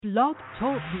Blog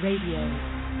Talk Radio.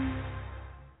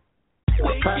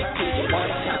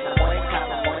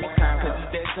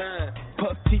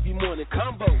 Puff TV Morning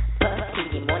Convo. Puff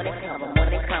TV Morning Convo,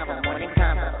 Morning Convo, Morning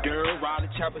Convo. Durham, Raleigh,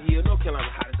 Chapel Hill, North Carolina,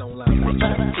 hottest online. Puff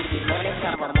TV Morning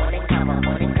Convo, Morning Convo,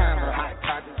 Morning Convo. Hot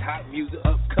topics, hot music,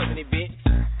 upcoming events.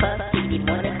 Puff TV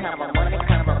Morning Convo, Morning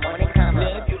Convo, Morning Convo.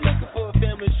 Now, if you're looking for a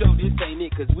family show, this ain't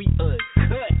it, cause we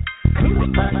uncut.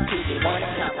 Puff TV Morning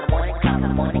Convo, Morning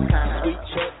Convo, Morning Convo. Sweet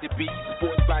Chat, The Beat,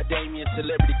 Sports by Damien,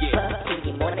 Celebrity Guest. Puff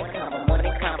TV Morning Convo,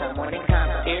 Morning Convo, Morning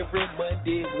Convo. Every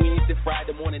Monday, Wednesday,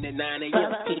 Friday morning at 9 a.m.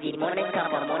 Puff TV Morning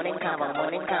Convo, Morning Convo,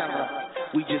 Morning Convo.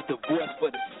 We just a voice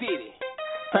for the city.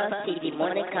 Puff TV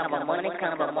Morning Convo, Morning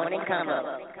Convo, Morning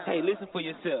Convo. Hey, listen for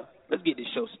yourself. Let's get this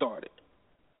show started.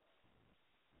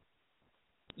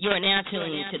 You are now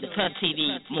tuning to the Puff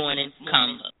TV Morning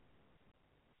Convo.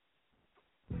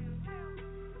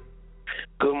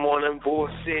 Good morning, Bull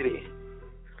City.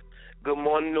 Good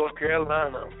morning, North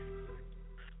Carolina.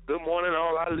 Good morning,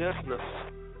 all our listeners.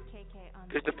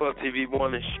 It's the Puff TV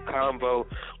Morning Convo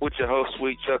with your host,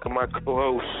 Sweet Chuck, and my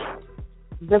co-host.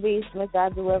 W. Smith, I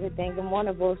do everything. Good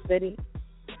morning, Bull City.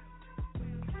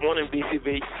 Morning,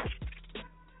 BCB.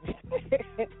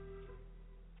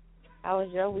 How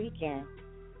was your weekend?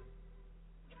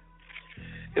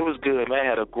 It was good, man. I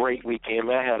had a great weekend,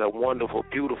 man. I had a wonderful,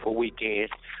 beautiful weekend.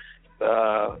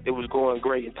 It was going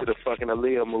great into the fucking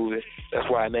Aaliyah movie. That's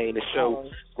why I named the show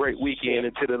Great Weekend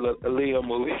until the Aaliyah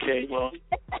movie came on.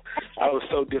 I was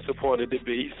so disappointed to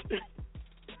be.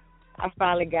 I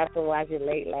finally got to watch it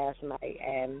late last night,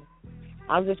 and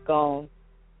I'm just going to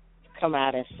come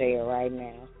out and say it right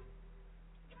now.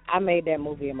 I made that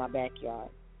movie in my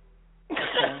backyard. Okay?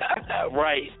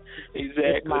 Right,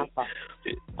 exactly. It's my fault.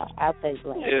 I'll take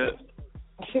blame. Yeah.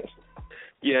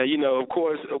 Yeah, you know, of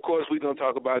course, we're gonna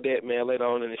talk about that, man, later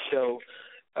on in the show.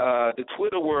 The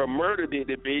Twitter world murdered it,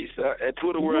 the beast, and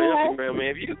Twitter world, Instagram,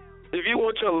 man. If you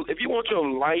want your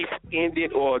life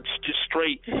ended or just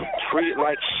straight treated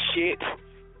like shit,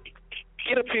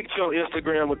 get a picture on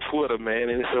Instagram or Twitter, man,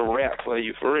 and it's a wrap for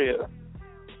you, for real.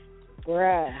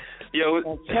 Bruh. Yo,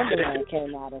 and Timberland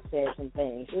came out and said some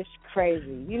things. It's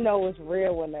crazy. You know it's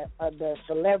real when the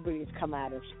celebrities come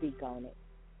out and speak on it.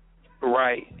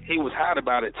 Right. He was hot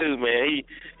about it, too, man.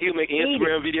 He was making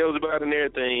Instagram videos about it and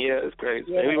everything. Yeah, it's crazy.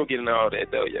 Yeah. Man, we going to get into all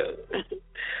that, though, yeah.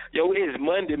 Yo, it's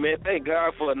Monday, man. Thank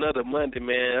God for another Monday,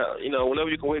 man. You know, whenever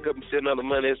you can wake up and see another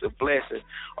Monday, it's a blessing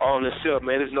all in itself,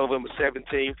 man. It's November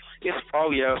 17th. It's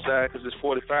foggy outside because it's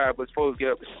 45, but it's supposed to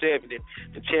get up to 70.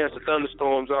 The chance of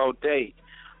thunderstorms all day.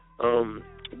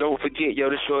 Don't forget, yo,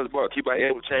 this show is brought to you by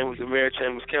Edward Chambers and Mary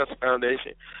Chambers Cancer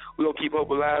Foundation. We're going to keep hope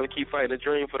alive and keep fighting the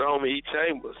dream for the home of E.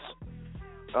 Chambers.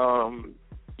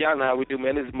 Y'all know how we do,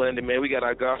 man. This is Monday, man. We got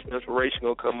our gospel inspiration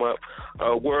going to come up.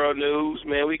 World news,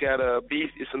 man. We got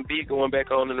some beef going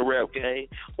back on in the rap game.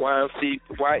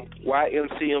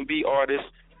 YMCMB artist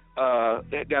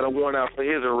that got a warrant out for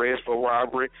his arrest for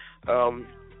robbery.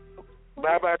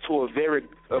 Bye-bye to a very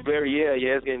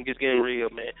it's getting real,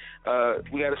 man.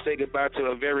 We got to say goodbye to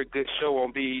a very good show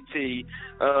on BET.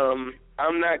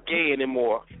 I'm Not Gay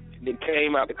Anymore. It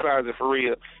came out the closet for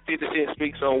real. 50 Cent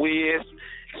speaks on Wiz.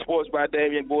 Sports by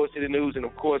Damien, Boys to the News, and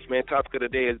of course, man, topic of the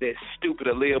day is that stupid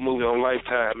Aaliyah movie on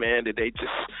Lifetime, man, that they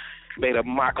just made a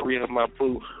mockery of my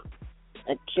boo.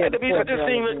 I just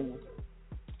seen it.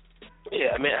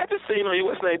 Yeah, man, I just seen on your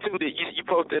what's name too that you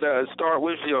posted Star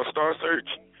Search.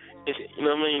 You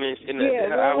know what I mean?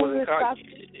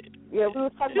 We were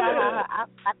talking about how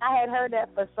I had heard that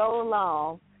for so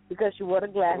long because she wore the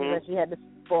glasses and she had the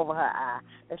over her eye,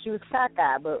 and she was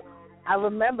cockeyed. But I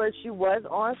remember she was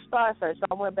on Star Search, so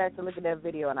I went back to look at that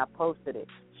video and I posted it.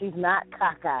 She's not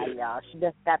cockeyed, y'all. She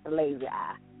just got the lazy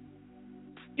eye.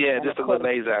 Yeah, just a little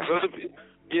lazy eye. So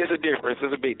it's a difference.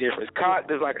 It's a big difference.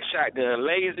 Cocked is like a shotgun.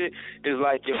 Lazy is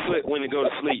like your foot when you go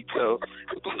to sleep. So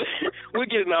we're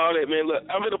getting all that, man. Look,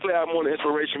 I'm going to play out morning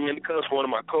inspiration, man. It comes from one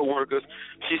of my coworkers.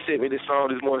 She sent me this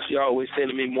song this morning. She always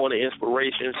sending me morning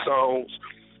inspiration songs.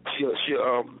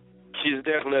 She's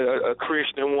definitely a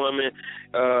Christian woman.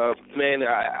 Man,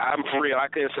 I'm for real. I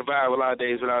couldn't survive a lot of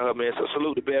days without her, man. So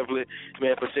salute to Beverly,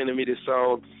 man, for sending me this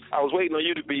song. I was waiting on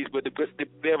you to beat, but the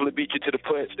Beverly beat you to the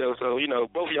punch, though. So, you know,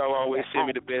 both of y'all always send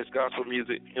me the best gospel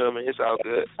music. You know what I mean? It's all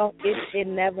good. It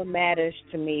never matters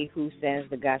to me who sends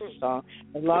the gospel song.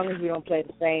 As long as we don't play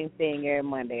the same thing every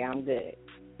Monday, I'm good.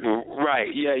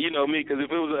 Right, yeah, you know me, because if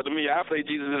it was up to me, I'd play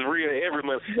Jesus is Real every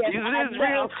month. Yes, Jesus is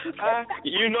real.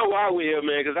 You know I will,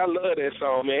 man, because I love that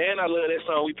song, man, and I love that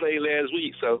song we played last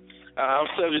week, so I'm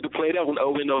subject to play that one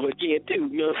over and over again,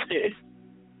 too, you know what I'm saying?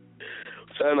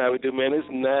 So that's how we do, man. It's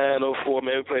 9:04,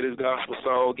 man. We play this gospel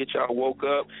song, get y'all woke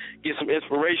up, get some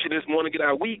inspiration this morning, get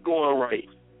our week going right.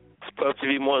 It's Puff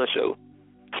TV Morning Show.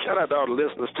 Shout out to all the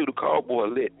listeners, too. The call boy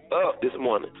lit up this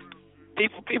morning.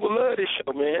 People love this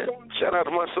show, man. Shout out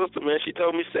to my sister, man. She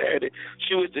told me Saturday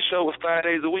she wished the show was 5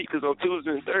 days a week because on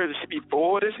Tuesday and Thursday she be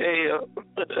bored as hell.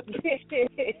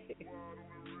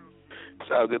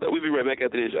 It's all good, though. We'll be right back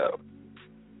after this, y'all.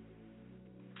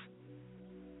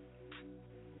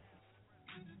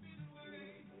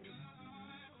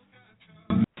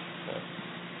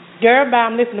 Girl, bye.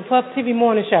 I'm listening to Puff TV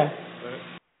Morning Show.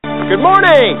 Good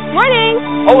morning.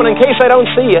 Morning. Oh, and in case I don't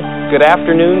see you, good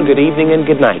afternoon, good evening, and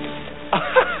good night.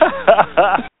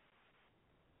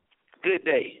 Good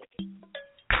day.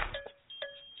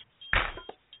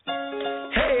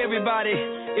 Hey, everybody.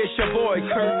 It's your boy,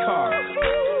 Kurt Carr.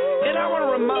 And I want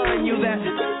to remind you that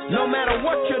no matter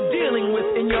what you're dealing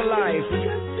with in your life,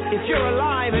 if you're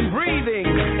alive and breathing,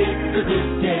 it's a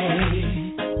good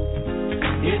day.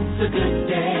 It's a good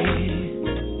day.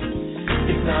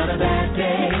 It's not a bad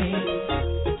day.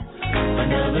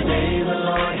 Another day the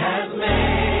Lord has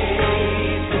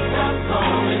made. Stop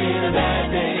calling it a bad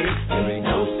day. There ain't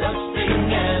no such thing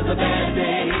as a bad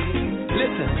day.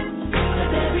 Listen.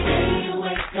 Every day you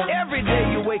wake up. Every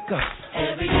day you wake up.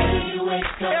 Every day you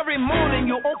wake up. Every morning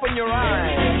you open your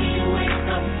eyes. Every day you wake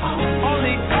up. On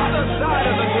the other side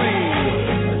of the grave.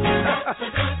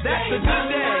 That's a good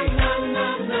day.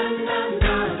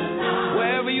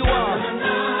 Wherever you are,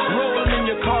 rolling in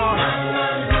your car,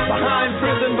 behind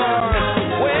prison bars,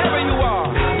 wherever you are,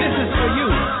 this is for you.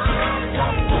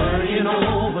 Stop worrying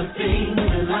over things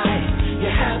in life. You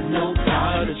have no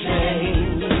power to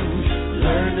change.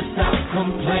 Learn to stop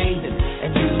complaining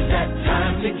and use that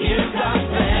time to give God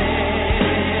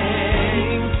thanks.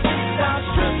 Stop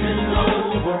stressing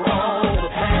over all the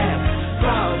past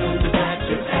problems that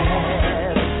you've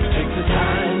had. Take the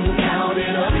time to count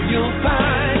it up. You'll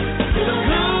find the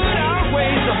good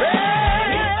outweighs the bad.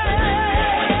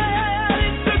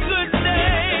 It's a good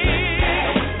day.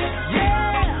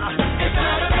 Yeah, it's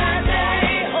not a bad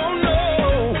day. Oh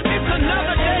no, it's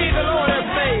another day the Lord has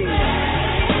made.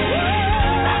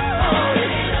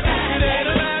 It ain't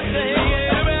a bad day,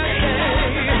 ain't a bad day.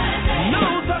 No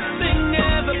such thing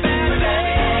as a bad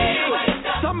day.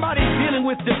 Somebody's dealing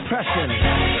with depression.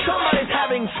 Somebody's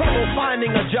having trouble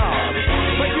finding a job.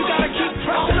 But you gotta keep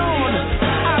pressing on.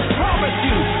 I promise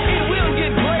you, it will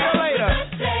get greater later.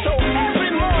 So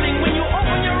every morning when you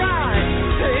open your eyes,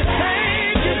 say,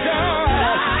 thank you, God.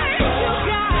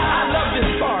 I love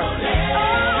this part.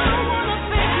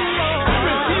 I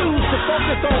refuse to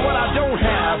focus on what I don't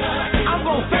have. I'm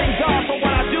going to thank God for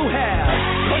what I do have.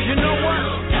 Because you know what?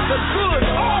 The good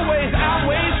always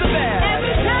outweighs the bad.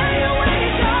 Every day you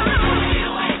wake up.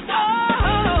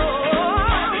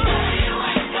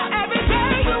 Every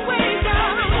day you wake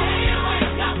up.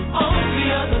 On the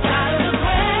other side of the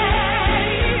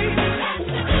grave.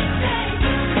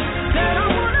 That I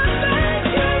want to thank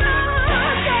you, Lord.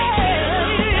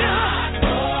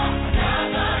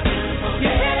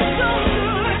 You've been so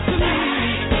good to me.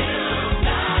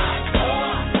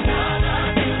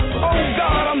 Oh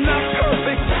God, I'm not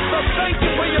perfect, but thank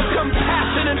you for your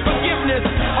compassion and forgiveness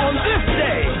on this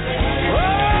day.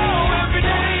 Oh, every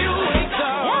day you wake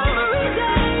up.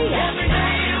 Every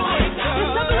day you wake up.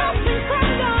 It's a blessing from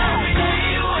God. Every day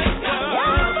you wake up.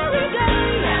 Every day.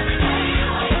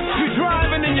 You're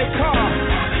driving in your car,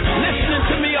 listening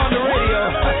to me on the radio.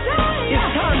 It's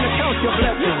time to count your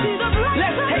blessings.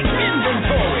 Let's take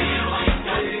inventory.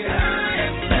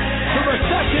 The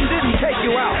recession didn't take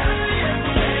you out.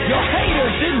 Your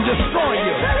haters didn't destroy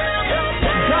you.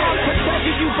 God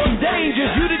protected you from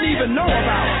dangers you didn't even know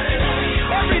about.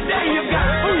 Every day you've got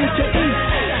food to eat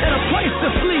and a place to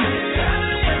sleep.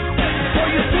 So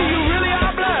you see, you really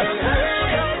are blessed.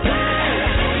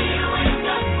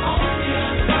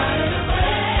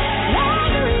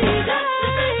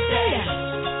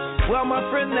 Well, my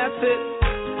friend, that's it.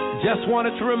 Just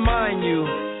wanted to remind you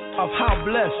of how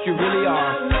blessed you really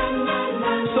are.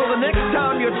 So the next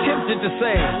time you're tempted to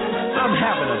say, I'm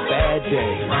having a bad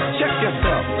day, check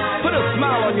yourself, put a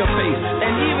smile on your face,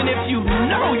 and even if you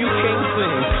know you can't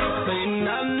sing, say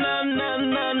na na na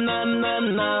na na na na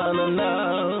na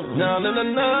na na na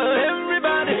na.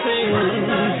 Everybody sing.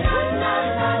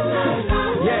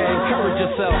 Yeah, encourage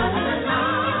yourself.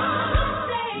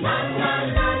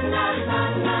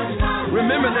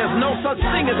 Remember, there's no such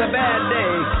thing as a bad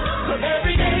day. 'Cause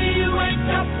every day you wake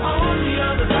up on the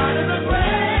other side of the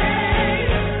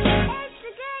grave. It's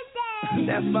a good day.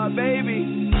 That's my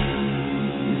baby.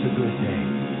 It's a good day.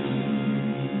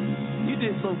 You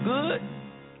did so good.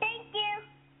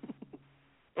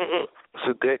 Mm-hmm.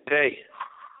 It's a good day.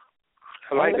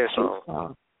 I like that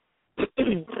song.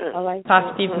 I like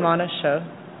Pop TV Morning Show.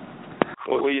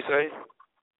 What you say?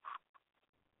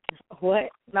 What?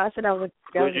 No, I said that was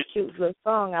a cute little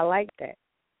song. I like that.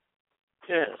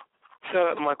 Yeah. Shout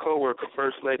out to my coworker,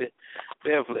 First Lady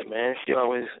Beverly, man. She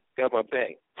always got my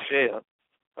back. Shell.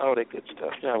 All that good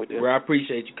stuff. How we do? Bro, I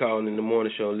appreciate you calling in the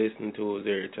morning show, listening to us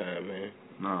every time, man.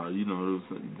 Nah, you know,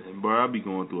 bro, I be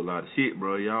going through a lot of shit,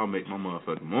 bro. Y'all make my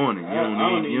motherfucking morning. You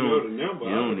don't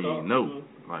even know.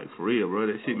 Like, for real, bro.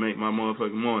 That shit make my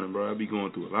motherfucking morning, bro. I be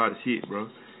going through a lot of shit, bro.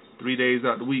 3 days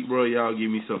out the week, bro, y'all give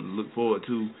me something to look forward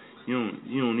to. You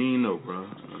don't even know, bro.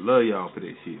 I love y'all for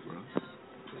that shit, bro.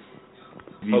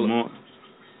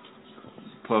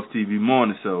 Puff TV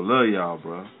Morning Show. Love y'all,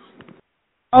 bro.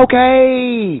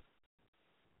 Okay.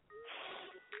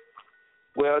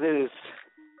 Well, this is,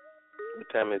 what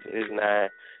time is it? It's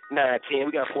 9:10.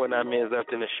 We got 49 minutes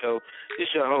left in the show.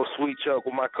 This your host, Sweet Chuck,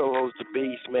 with my co-host, The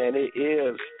Beast, man. It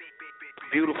is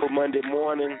beautiful Monday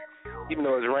morning, even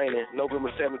though it's raining.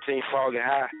 November 17th, foggy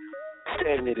high.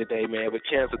 70 today, man, with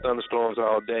chance of thunderstorms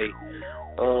all day.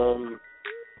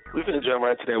 We're going to jump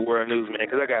right to that world news, man,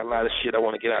 because I got a lot of shit I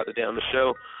want to get out there on the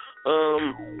show.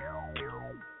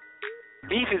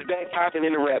 Beef is back popping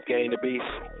in the rap game, The Beast.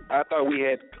 I thought we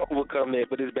had overcome that,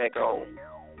 but it's back on.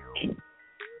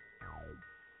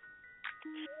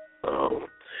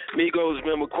 Migos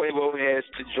member Quavo has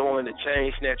to join the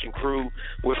chain snatching crew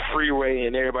with Freeway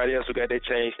and everybody else who got their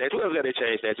chain snatched. Who else got their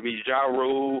chain snatched? It be Ja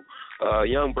Rule,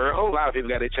 Young Bird, a whole lot of people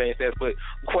got their chain snatched. But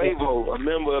Quavo, a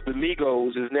member of the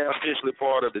Migos, is now officially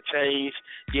part of the chain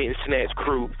getting snatched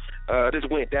crew. This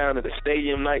went down at the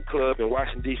Stadium nightclub in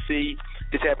Washington, D.C.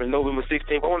 This happened November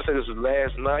 16th. I want to say this was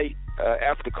last night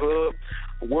after the club.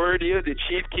 Word is that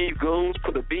Chief Keef goons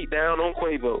put a beat down on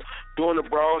Quavo. During the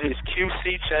brawl, his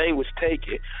QC chain was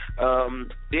taken.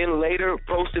 Then later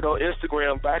posted on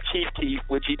Instagram by Chief Keef,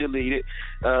 which he deleted.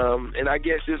 And I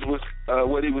guess this was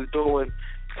what he was doing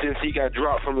since he got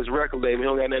dropped from his record label. He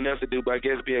don't got nothing else to do but I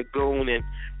guess be a goon and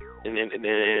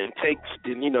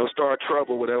start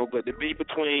trouble, whatever. But the beef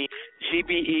between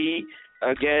GBE,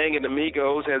 gang, and the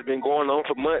Migos has been going on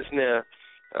for months now.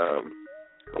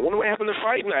 I wonder what happened to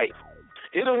Fight Night.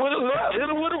 Hit him with a left, hit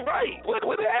him with a right.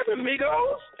 What happened,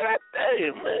 Migos? God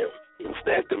damn, man.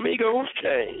 Snatch the Migos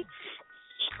chain.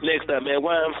 Next up, man,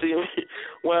 YMCMB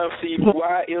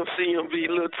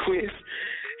Lil Twist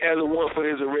has a warrant for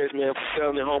his arrest, man, for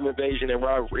felony home invasion and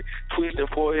robbery. Twist and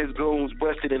four of his goons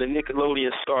busted in the Nickelodeon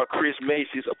star Chris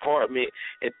Macy's apartment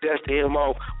and dusted him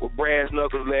off with brass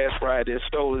knuckles last Friday and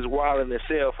stole his wallet and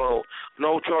cell phone.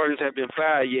 No charges have been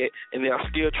filed yet, and they are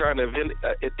still trying to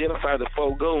identify the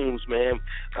four goons, man.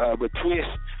 But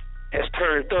Twist has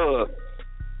turned thug.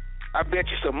 I bet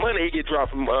you some money he get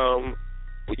dropped from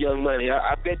with Young Money.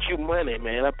 I bet you money,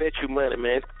 man.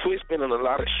 Twist been on a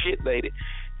lot of shit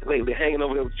lately, hanging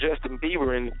over there with Justin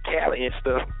Bieber and Cali and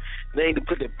stuff. They need to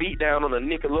put the beat down on a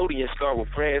Nickelodeon star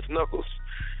with brass knuckles.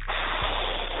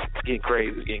 It's getting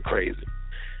crazy.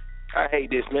 I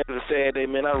hate this, man. It's a sad day,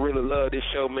 man. I really love this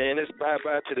show, man. It's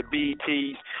bye-bye to the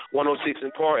BET's 106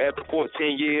 in Park after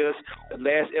 14 years. The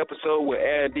last episode will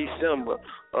air in December.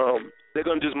 They're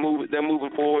going to just move it. They're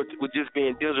moving forward with just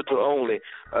being digital only.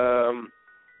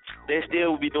 They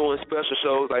still will be doing special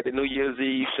shows like the New Year's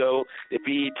Eve show, the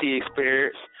BET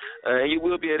Experience. And you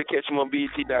will be able to catch them on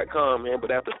BET.com, man.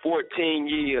 But after 14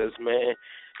 years, man,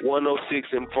 106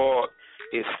 in Park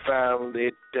is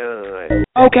finally done.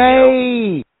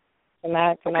 Okay. I'm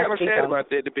kind of sad about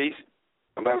that, The Beast.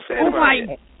 I'm kind of sad about my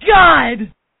that.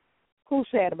 God! Who's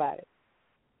sad about it?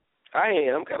 I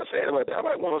am. I'm kind of sad about that. I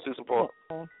like 106 in Park.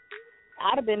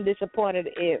 I'd have been disappointed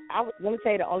let me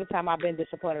tell you the only time I've been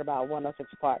disappointed about 106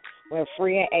 Park when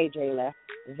Free and AJ left.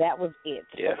 That was it.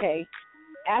 Yeah. Okay.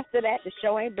 After that, the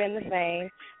show ain't been the same.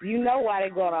 You know why they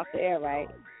going off the air, right?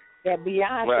 That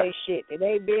Beyonce shit. It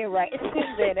ain't been right.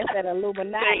 That's that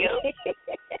Illuminati.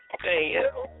 Damn.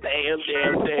 I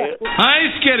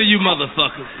ain't scared of you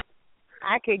motherfuckers.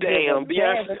 I could get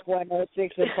Beyonce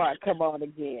 106 in Park come on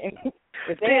again.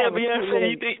 Damn,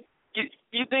 Beyonce,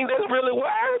 you think that's really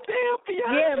wild? Damn,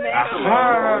 Beyonce. Yeah,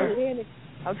 man.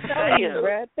 I'm telling you,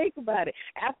 bro. Think about it.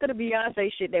 After the Beyonce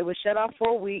shit, they were shut off for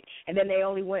a week, and then they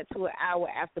only went to an hour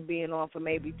after being on for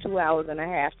maybe 2 hours and a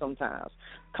half sometimes.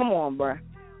 Come on, bro.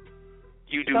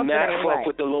 You do not fuck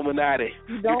with the Illuminati.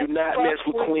 You do not mess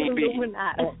with Queen Bee.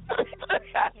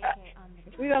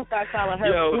 We don't start calling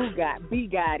her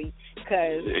Bugatti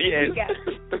because she got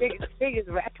the biggest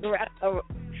rap. It's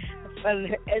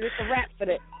a rap for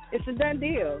that. It's a done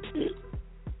deal.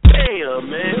 Damn,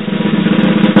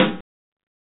 man.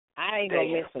 I ain't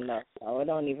gonna miss enough, so it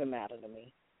don't even matter to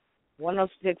me.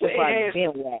 106 Park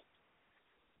been whack.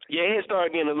 Yeah, he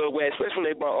started getting a little whack, especially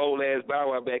when they brought old ass Bow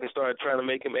Wow back and started trying to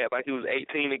make him act like he was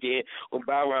 18 again. When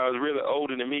Bow Wow was really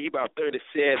older than me, he about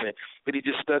 37, but he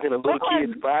just stuck in a little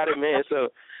kid's body, man. So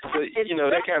you know,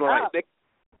 that kind of like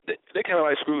they kind of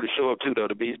like screwed the show up too, though.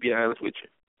 To be honest with you,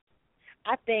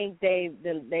 I think they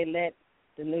let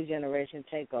the new generation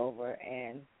take over,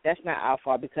 and that's not our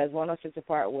fault because 106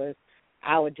 Apart was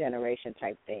our generation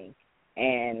type thing,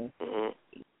 and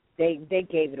they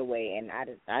gave it away, and I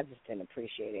just didn't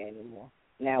appreciate it anymore.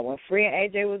 Now, when Free and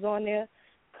AJ was on there,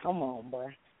 come on,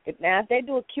 boy. Now, if they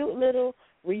do a cute little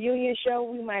reunion show,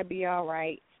 we might be all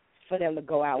right for them to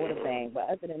go out with a bang. But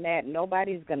other than that,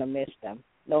 nobody's going to miss them.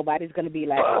 Nobody's going to be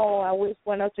like, oh, I wish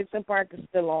 106 and Park is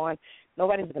still on.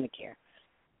 Nobody's going to care.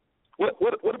 What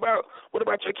about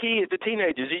your kids, the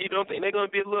teenagers? You don't think they're going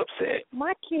to be a little upset?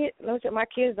 My kids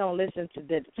don't listen to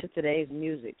today's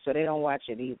music, so they don't watch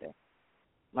it either.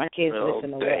 My kids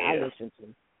listen to what I listen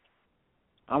to.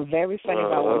 I'm very funny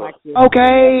about what my kids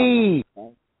Okay.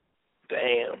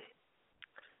 Damn.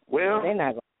 Well, they're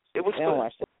not gonna, it was fun.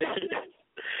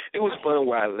 It was fun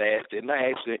while it lasted. And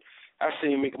I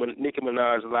seen Nicki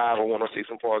Minaj live on 106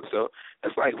 and Park, so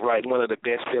that's like one of the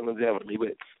best feelings ever to me.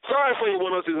 But sorry for you,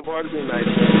 106 and Park. It's been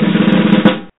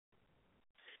nice.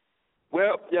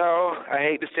 Well, y'all, I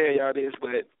hate to tell y'all this,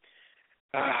 but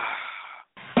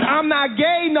I'm not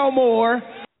gay no more.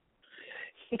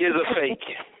 Is a fake.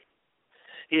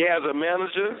 He has a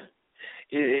manager.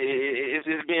 It's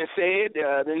being said.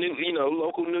 The new,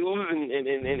 local news and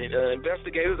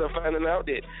investigators are finding out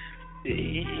that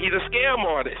he's a scam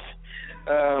artist.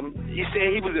 He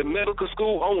said he was at medical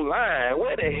school online.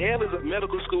 Where the hell is a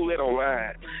medical school at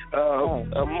online?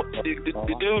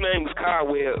 The dude named was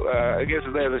Caldwell. I guess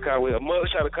his name is Caldwell. A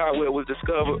mugshot of Caldwell was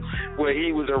discovered where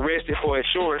he was arrested for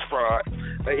insurance fraud.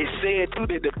 It said, too,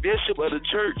 that the bishop of the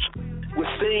church was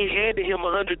seen handing him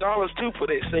 $100, too, for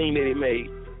that scene that he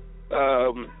made. I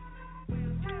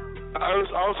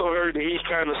also heard that he's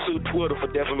trying to sue Twitter for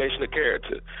defamation of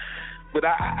character. But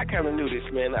I kind of knew this,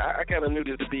 man. I kind of knew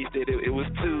this, the beef, that it was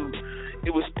too,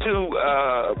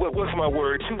 what's my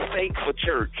word, too fake for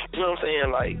church. You know what I'm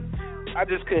saying? Like, I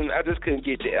just couldn't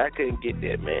get that. I couldn't get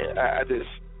that, man. I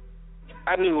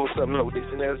knew it was something over this,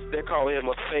 and they're calling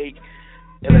him a fake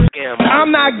and a scam.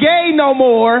 I'm not gay no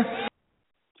more.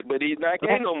 But he's not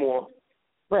gay no more.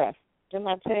 Bruh, didn't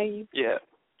I tell you? Yeah,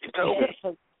 you told me.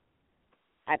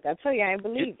 I tell you, I ain't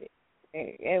believe it.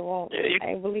 It won't.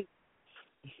 I ain't believe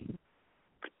it.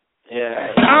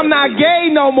 Yeah. I'm not gay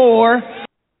no more.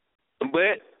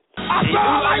 But I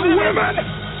saw like women.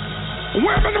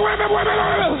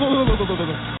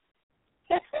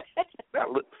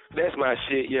 That's my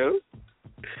shit, yo.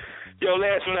 Yo,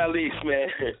 last but not least, man.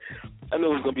 I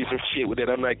know there's going to be some shit with that.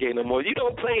 I'm not gay no more. You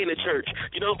don't play in the church.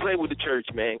 You don't play with the church,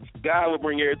 man. God will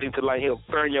bring everything to light. He'll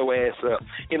burn your ass up.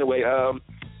 Anyway,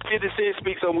 50 Cent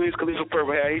speaks on Wiz Khalifa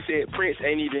purple hair. He said Prince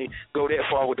ain't even go that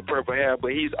far with the purple hair,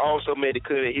 but he's also made it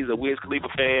clear that he's a Wiz Khalifa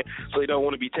fan, so he don't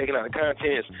want to be taken out of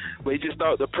context. But he just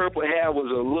thought the purple hair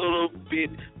was a little bit,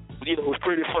 it was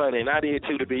pretty funny, and I did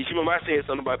too, to be. You remember I said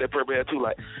something about that purple hair too,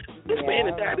 like, this man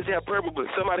that died his hair purple, but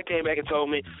somebody came back and told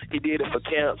me he did it for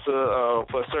cancer,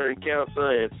 for a certain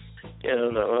cancer,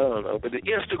 and I don't know. But the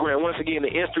Instagram, once again, the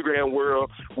Instagram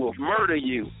world will murder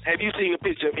you. Have you seen a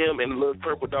picture of him and the little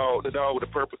purple dog, the dog with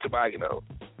the purple toboggan on?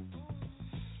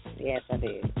 Yes, I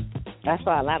did. That's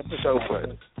why a lot of people. So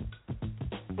funny.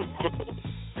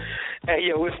 Hey,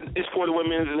 yo, it's 41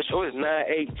 minutes in the show. It's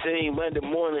 9:18 Monday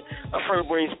morning. I first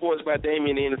bring sports by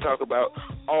Damien in to talk about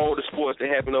all the sports that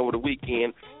happened over the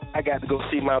weekend. I got to go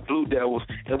see my Blue Devils,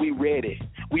 and we ready.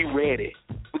 We're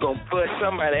going to bust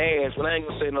somebody's ass, but I ain't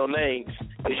going to say no names,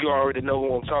 because you already know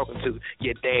who I'm talking to,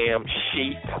 you damn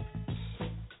sheep.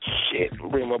 Shit,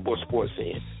 bring my boy Sports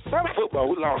in. Not football,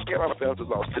 we lost. Carolina Panthers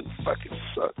lost too. Fucking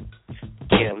suck.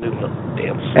 Cam Newton,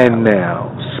 damn suck. And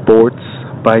now, Sports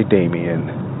by Damien.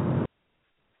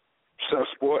 What's up,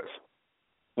 Sports?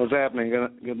 What's happening?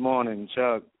 Good morning,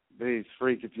 Chuck. Peace,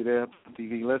 Freak, if you're there.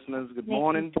 TV listeners, good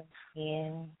morning.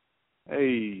 Yeah.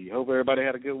 Hey, hope everybody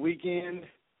had a good weekend.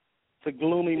 It's a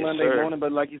gloomy Monday morning,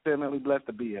 but like you said, man, we're blessed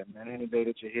to be here, man. Any day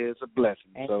that you're here is a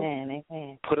blessing. Amen.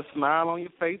 Put a smile on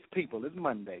your face, people. It's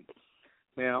Monday.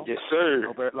 Now, yes,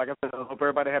 sir. Like I said, I hope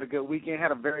everybody had a good weekend,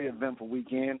 had a very eventful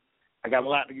weekend. I got a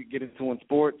lot to get into in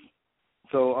sports,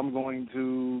 so I'm going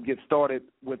to get started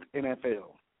with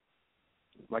NFL.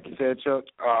 Like you said, Chuck,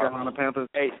 Carolina Panthers.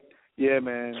 Hey. Yeah,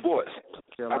 man. Sports.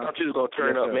 Carolina. I thought you was going to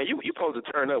turn up, man. You supposed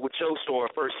to turn up with your store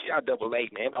first. Y'all double A,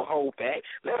 man. Don't hold back.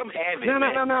 Let them have it, No.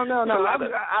 man. I'm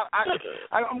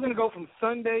going to go from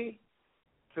Sunday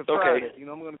to Friday. You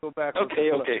know, I'm going to go back. Okay.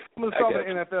 I'm going to start with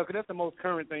the NFL because that's the most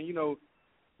current thing.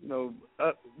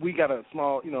 We got a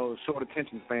small, short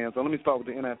attention span. So let me start with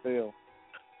the NFL.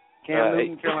 Cam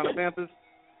Newton, Carolina Panthers.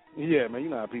 Yeah, man, you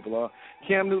know how people are.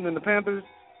 Cam Newton and the Panthers,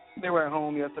 they were at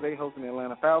home yesterday hosting the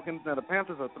Atlanta Falcons. Now, the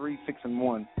Panthers are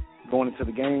 3-6-1 going into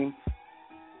the game.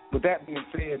 With that being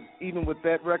said, even with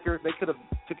that record, they could have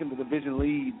taken the division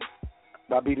lead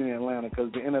by beating Atlanta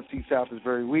because the NFC South is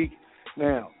very weak.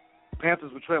 Now, the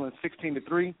Panthers were trailing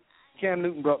 16-3. Cam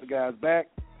Newton brought the guys back.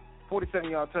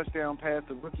 47-yard touchdown pass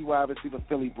to rookie wide receiver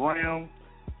Philly Brown.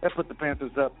 That put the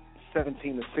Panthers up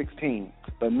 17-16.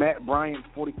 But Matt Bryant's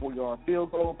 44-yard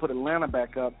field goal put Atlanta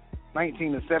back up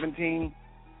 19-17.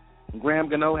 Graham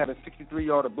Gano had a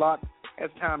 63-yarder block as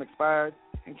time expired,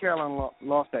 and Carolina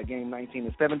lost that game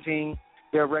 19-17.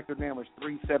 Their record now is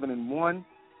 3-7-1,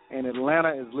 and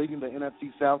Atlanta is leading the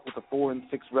NFC South with a 4-6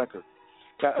 record.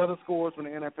 Got other scores from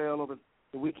the NFL over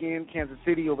the weekend. Kansas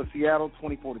City over Seattle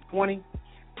 24-20.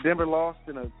 Denver lost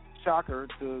in a shocker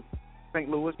to St.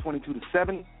 Louis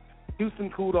 22-7. Houston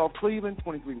cooled off Cleveland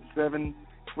 23-7.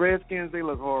 Redskins, they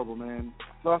look horrible, man.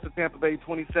 Lost to Tampa Bay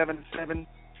 27-7.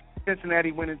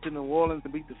 Cincinnati went into New Orleans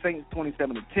and beat the Saints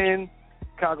 27-10.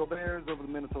 Chicago Bears over the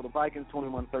Minnesota Vikings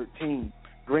 21-13.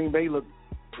 Green Bay looked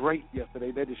great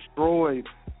yesterday. They destroyed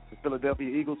the Philadelphia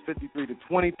Eagles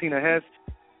 53-20. Tina Hess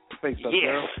faced up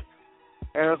there.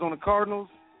 Arizona Cardinals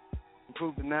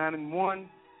improved to 9-1.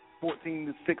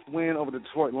 14-6 win over the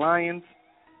Detroit Lions.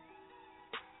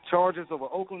 Chargers over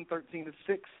Oakland 13-6.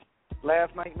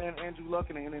 Last night, man, Andrew Luck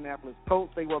and the Indianapolis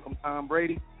Colts, they welcomed Tom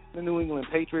Brady, the New England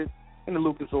Patriots, in the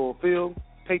Lucas Oil Field.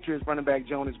 Patriots running back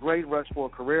Jonas Gray rushed for a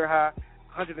career high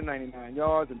 199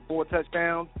 yards and 4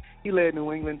 touchdowns. He led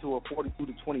New England to a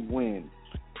 42-20 win.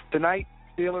 Tonight,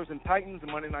 Steelers and Titans,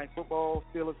 and Monday Night Football.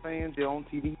 Steelers fans, they're on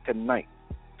TV tonight.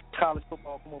 College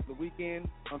football from over the weekend.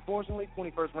 Unfortunately,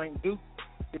 21st ranked Duke,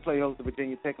 they play host to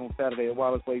Virginia Tech on Saturday at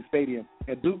Wallace Wade Stadium.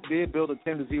 And Duke did build a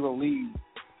 10-0 lead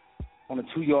on a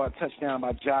 2-yard touchdown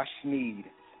by Josh Snead.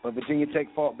 But Virginia Tech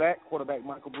fought back. Quarterback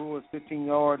Michael Brewer's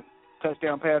 15-yard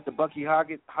touchdown pass to Bucky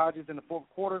Hodges in the fourth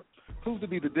quarter proved to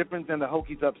be the difference, and the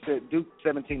Hokies upset Duke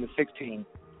 17-16.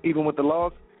 Even with the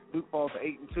loss, Duke falls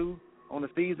to 8-2 on the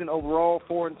season. Overall,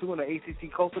 4-2 in the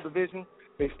ACC Coastal Division.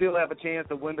 They still have a chance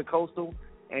to win the Coastal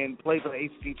and play for the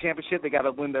ACC Championship. They got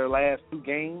to win their last 2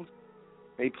 games.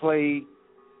 They play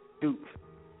Duke.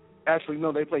 Actually,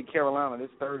 no, they play Carolina this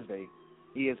Thursday.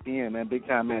 ESPN, man,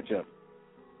 big-time matchup.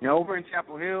 Now, over in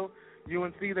Chapel Hill,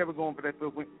 UNC, they were going for that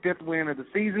 5th win of the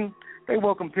season. They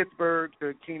welcomed Pittsburgh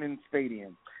to Kenan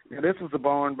Stadium. Now, this was a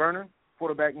barn burner.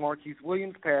 Quarterback Marquise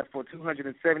Williams passed for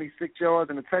 276 yards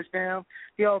and a touchdown.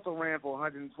 He also ran for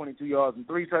 122 yards and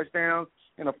 3 touchdowns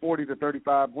in a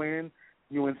 40-35 win.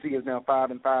 UNC is now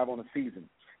 5-5 on the season.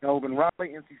 Now, over in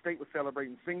Raleigh, NC State was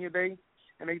celebrating Senior Day,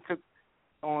 and they took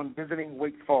on visiting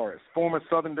Wake Forest. Former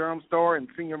Southern Durham star and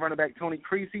senior running back Tony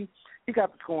Creasy, he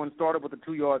got the scoring started with a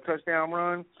 2-yard touchdown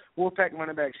run. Wolfpack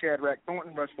running back Shadrack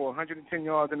Thornton rushed for 110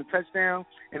 yards and a touchdown,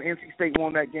 and NC State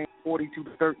won that game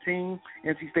 42-13.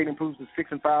 NC State improves to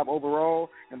 6-5 overall,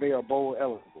 and they are bowl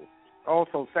eligible.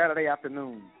 Also, Saturday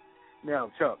afternoon.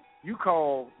 Now, Chuck, you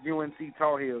call UNC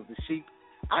Tar Heels the sheep.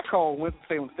 I call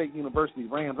Winston-Salem State University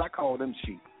Rams. I call them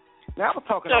sheep. Now, I was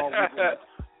talking all week.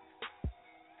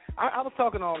 I was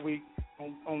talking all week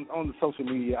on the social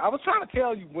media. I was trying to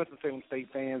tell you Winston-Salem State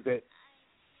fans that,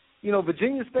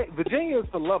 Virginia is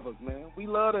for lovers, man. We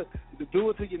love to do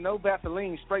it till you know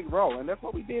Vaseline straight raw, and that's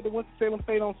what we did to Winston-Salem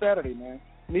State on Saturday, man.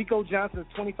 Nico Johnson's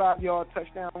 25-yard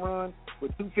touchdown run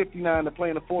with 2:59 to play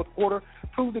in the fourth quarter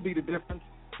proved to be the difference.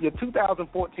 Your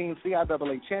 2014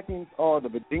 CIAA champions are the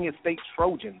Virginia State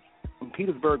Trojans from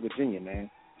Petersburg, Virginia, man.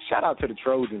 Shout out to the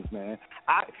Trojans, man.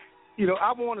 I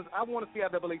won a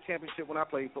CIAA championship when I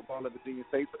played football at Virginia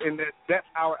State, and that's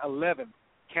our 11th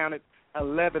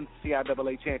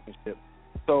CIAA championship.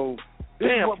 So this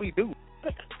is what we do.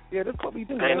 Yeah, this is what we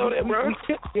do. I didn't know that, bro.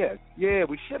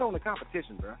 We shit on the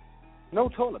competition, bro. No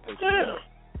toilet paper.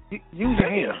 Yeah. Use your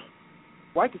hands.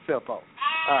 Wipe yourself off.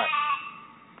 All right.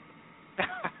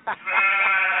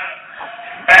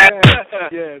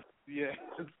 Yes.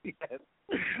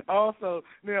 Also,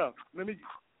 now,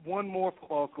 one more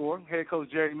football score. Head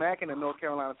coach Jerry Mack and the North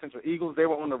Carolina Central Eagles, they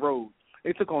were on the road.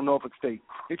 They took on Norfolk State.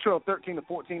 They trailed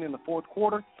 13-14 in the fourth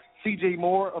quarter. C.J.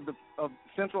 Moore of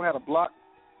Central had a block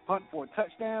punt for a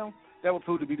touchdown. That would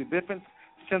prove to be the difference.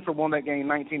 Central won that game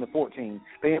 19-14.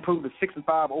 They improved to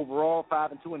 6-5 overall,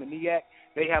 5-2 in the MEAC.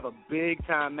 They have a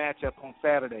big-time matchup on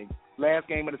Saturday. Last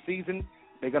game of the season,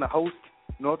 they're going to host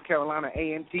North Carolina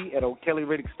A&T at O'Kelly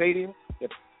Riddick Stadium.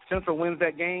 If Central wins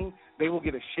that game, they will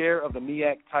get a share of the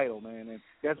MEAC title, man. And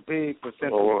that's big for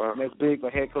Central. And that's big for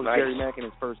head coach Gary Mack in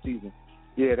his first season.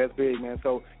 Yeah, that's big, man.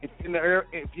 So if you're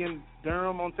in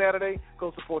Durham on Saturday,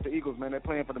 go support the Eagles, man. They're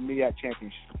playing for the MEAC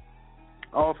championship.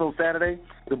 Also Saturday,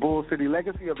 the Bull City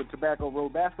Legacy of the Tobacco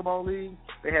Road Basketball League.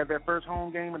 They had their first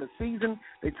home game of the season.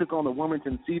 They took on the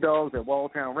Wilmington Sea Dogs at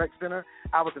Walltown Rec Center.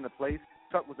 I was in the place.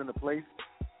 Tuck was in the place.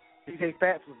 DJ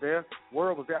Fats was there.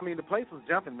 World was there. I mean, the place was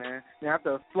jumping, man. Now,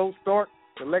 after a slow start,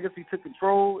 the Legacy took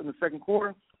control in the second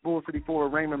quarter. Bull City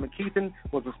forward Raymond McKeithen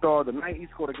was the star of the night. He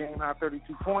scored a game-high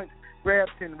 32 points,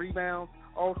 grabbed 10 rebounds.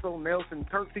 Also, Nelson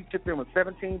Kirksey chipped in with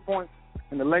 17 points,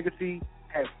 and the Legacy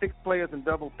had 6 players in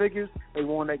double figures. They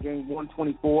won that game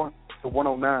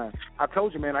 124-109. I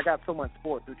told you, man, I got so much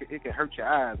sports, it can hurt your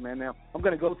eyes, man. Now, I'm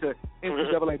going to go to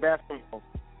NCAA basketball.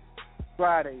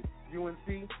 Friday, UNC,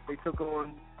 they took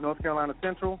on North Carolina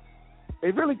Central.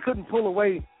 They really couldn't pull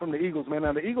away from the Eagles, man.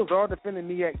 Now, the Eagles are defending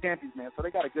MEAC champions, man, so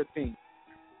they got a good team.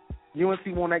 UNC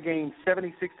won that game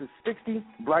 76-60.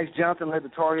 Bryce Johnson led the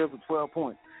Tar Heels with 12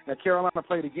 points. Now, Carolina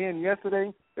played again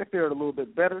yesterday. They fared a little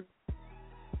bit better.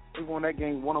 They won that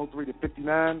game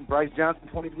 103-59. Bryce Johnson,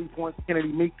 23 points.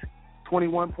 Kennedy Meeks,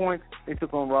 21 points. They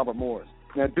took on Robert Morris.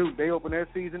 Now, Duke, they opened their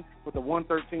season with a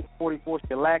 113-44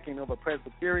 shellacking over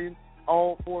Presbyterian.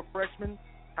 All 4 freshmen,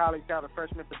 highly touted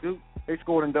freshmen for Duke. They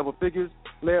scored in double figures,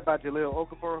 led by Jaleel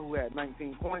Okafor, who had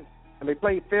 19 points. And they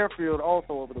played Fairfield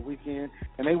also over the weekend,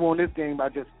 and they won this game by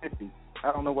just 50.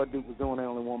 I don't know what Duke was doing. They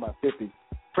only won by 50.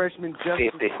 Freshman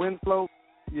Justice Winslow.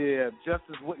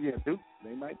 Duke,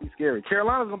 they might be scary.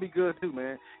 Carolina's going to be good, too,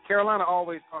 man. Carolina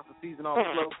always starts the season off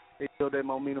slow. They build their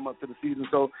momentum up to the season.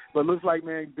 But it looks like,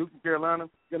 man, Duke and Carolina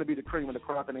going to be the cream of the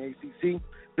crop in the ACC.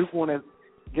 Duke won that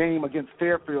game against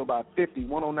Fairfield by 50,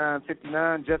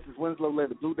 109-59. Justice Winslow led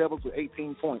the Blue Devils with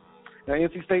 18 points. Now,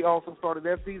 NC State also started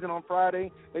their season on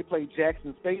Friday. They played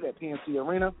Jackson State at PNC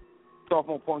Arena.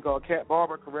 Sophomore point guard Cat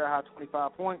Barber, career-high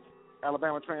 25 points.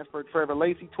 Alabama transfer Trevor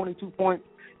Lacey, 22 points.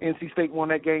 NC State won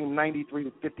that game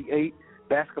 93-58.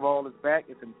 Basketball is back.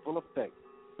 It's in full effect.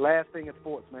 Last thing in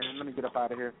sports, man. Let me get up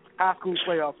out of here. High school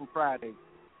playoffs on Friday.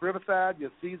 Riverside,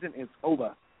 your season is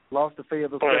over. Lost to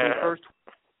Fayetteville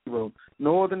 71st.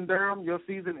 Northern Durham, your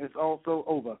season is also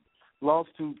over. Lost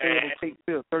to Fayetteville Tate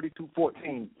Field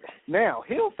 32-14. Now,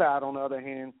 Hillside, on the other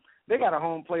hand, they got a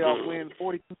home playoff win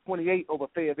 42-28 over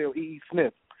Fayetteville E.E.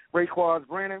 Smith. Raekwon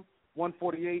Brannon,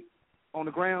 148 on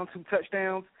the ground, 2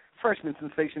 touchdowns. Freshman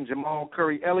sensation Jamal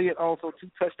Curry Elliott, also 2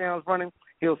 touchdowns running.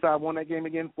 Hillside won that game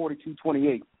again,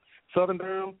 42-28. Southern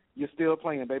Durham, you're still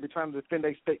playing, baby, trying to defend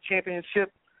a state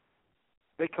championship.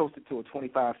 They coasted to a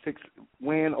 25-6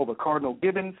 win over Cardinal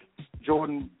Gibbons.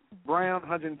 Jordan Brown,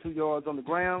 102 yards on the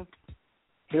ground.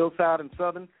 Hillside and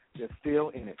Southern, they're still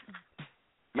in it.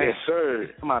 Man, yes, sir.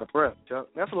 I'm out of breath, Chuck.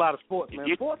 That's a lot of sports, man.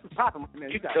 Sports is popping right now.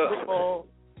 You got football,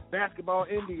 basketball,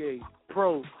 NBA,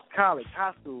 pro, college,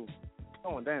 high school,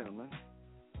 going down, man.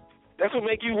 That's what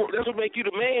make you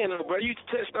the man, bro. You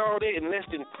touched all that in less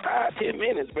than 5-10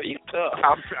 minutes, but you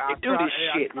tough. You do this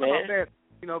shit, man. That,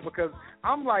 because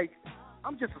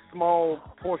I'm just a small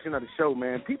portion of the show,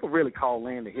 man. People really call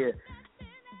in to hear.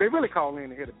 They really call in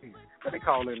to hear the piece. But they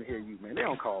call in to hear you, man. They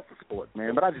don't call for sports,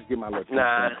 man. But I just give my little.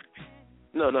 Nah.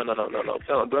 No.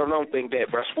 Don't think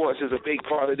that, bro. Sports is a big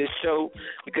part of this show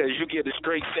because you get the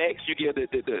straight facts, you get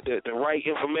the right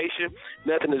information.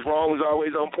 Nothing is wrong is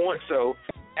always on point. So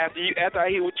after I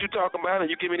hear what you talking about and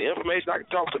you give me the information, I can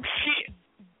talk some shit.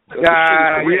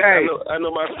 I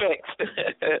know my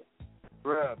facts.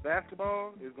 Bruh,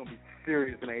 basketball is gonna be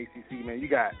serious in the ACC, man. You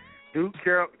got Duke,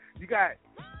 you got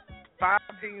 5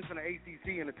 teams in the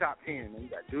ACC in the top 10. Man. You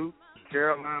got Duke,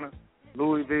 Carolina,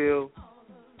 Louisville.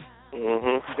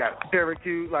 You got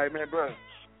Syracuse, like, man, bro.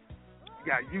 You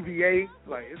got UVA,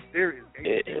 like, it's serious.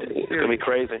 It's gonna be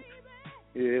crazy.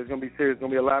 Yeah, it's gonna be serious. It's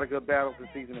gonna be a lot of good battles this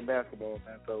season in basketball,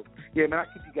 man. So, yeah, man, I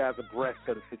keep you guys abreast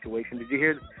of the situation. Did you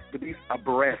hear to be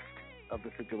abreast of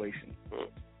the situation?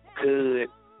 Good.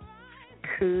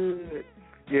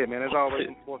 Yeah, man, as always,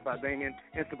 I'm Sports by Damien.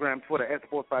 Instagram, Twitter,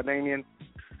 @Sports by Damien.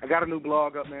 I got a new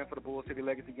blog up, man, for the Bull City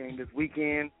Legacy game this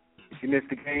weekend. If you missed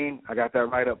the game, I got that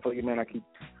right up for you, man. I keep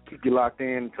you locked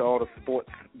in to all the sports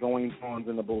going on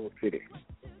in the Bull City.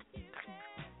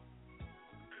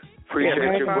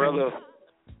 Appreciate you, brother.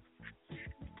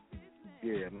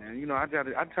 Yeah, man. You know, I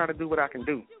try to do what I can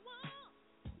do.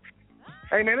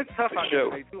 Hey, man, it's tough out there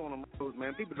today, too, on the roads,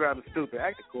 man. People driving stupid.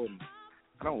 Act according.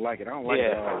 I don't like it. I don't like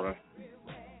it at all, bro.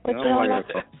 I don't like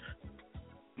it at all.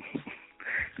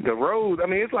 The roads, I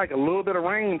mean, it's like a little bit of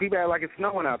rain. People act like it's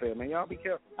snowing out there, man. Y'all be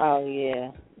careful. Oh,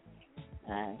 yeah.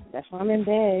 That's why I'm in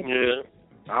bed. Yeah.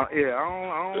 I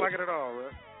don't like it at all, bro.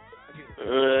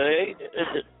 All right.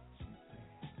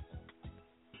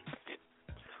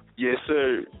 Yes,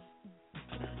 sir.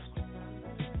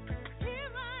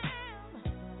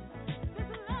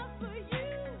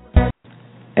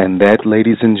 And that,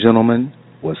 ladies and gentlemen,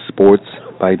 was Sports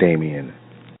by Damien.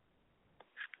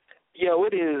 Yo,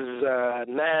 it is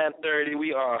 9:30.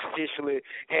 We are officially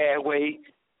halfway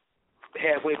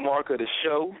mark of the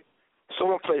show. So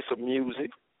I'm going to play some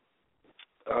music.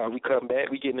 We come back.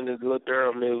 We get into the little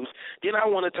Durham news. Then I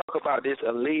want to talk about this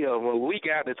Aaliyah. Well, we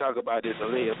got to talk about this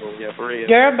Aaliyah one, yeah, for real.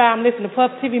 Everybody, I'm listening to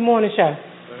Puff TV Morning Show.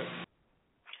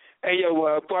 Hey, yo,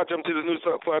 before I jump to the news,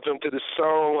 before I jump to the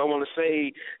song, I want to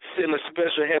say, send a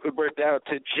special happy birthday out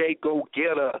to Jay Go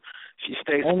Getter. She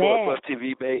stays support Puff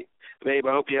TV, babe. Babe,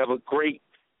 I hope you have a great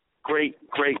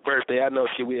birthday. I know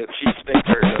she will. She stays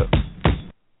turned up.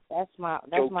 That's my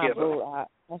boo.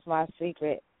 That's my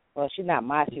secret. Well, she's not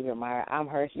my secret admirer. I'm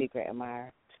her secret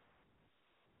admirer.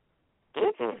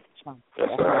 Mm-hmm.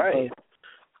 That's all right.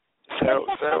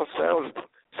 Sounds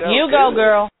you good. go,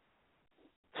 girl.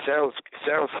 Sounds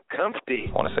comfy.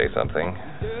 I want to say something.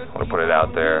 I want to put it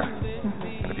out there.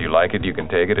 And if you like it, you can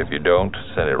take it. If you don't,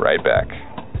 send it right back.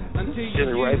 Send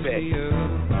it right back.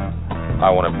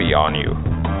 I want to be on you.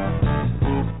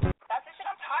 That's the shit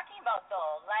I'm talking about,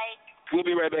 though. Like, we'll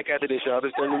be right back after this, y'all.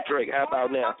 This is the new Drake. How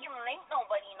about now? You fucking link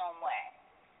nobody no more.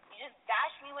 You just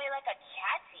dash me away like a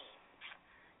catty.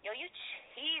 Yo, you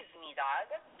cheese me, dog.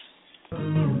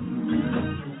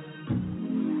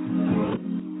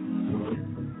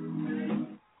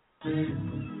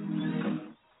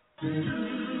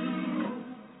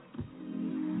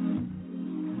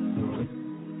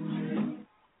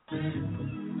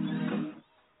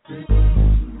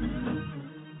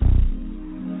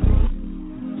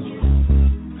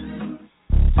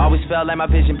 Always felt like my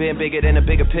vision been bigger than a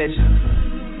bigger picture.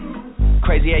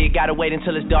 Crazy how you gotta wait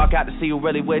until it's dark out to see who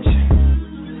really with you.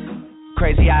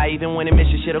 Crazy how even when it miss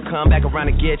you, shit'll come back around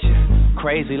to get you.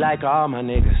 Crazy like all my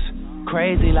niggas.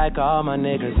 Crazy like all my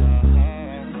niggas.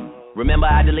 Remember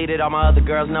I deleted all my other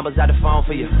girls' numbers out the phone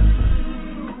for you.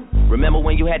 Remember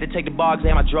when you had to take the bar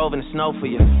exam I drove in the snow for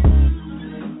you.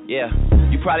 Yeah,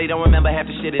 you probably don't remember half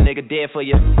the shit a nigga did for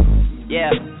you.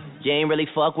 Yeah, you ain't really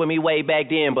fuck with me way back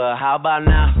then, but how about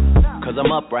now? Cause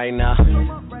I'm up right now,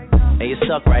 and you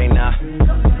suck right now.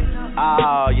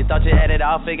 Oh, you thought you had it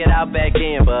all figured out back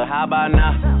then, but how about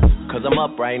now? Cause I'm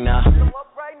up right now,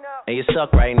 and you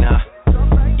suck right now.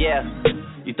 Yeah,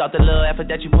 you thought the little effort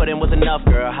that you put in was enough,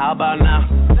 girl. How about now?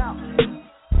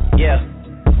 Yeah,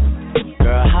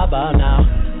 girl, how about now?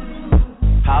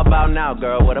 How about now,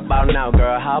 girl? What about now,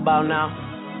 girl? How about now?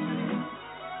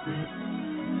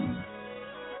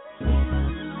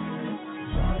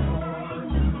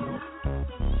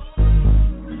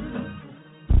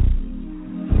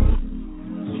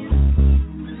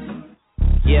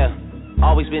 Yeah,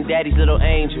 always been daddy's little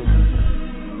angel.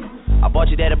 I bought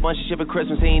your dad a bunch of shit for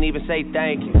Christmas, he ain't even say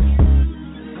thank you.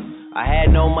 I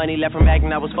had no money left from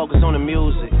acting, I was focused on the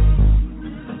music.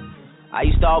 I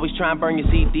used to always try and burn your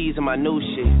CDs and my new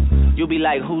shit. You be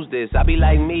like, who's this? I be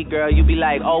like, me, girl. You be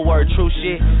like, oh, word, true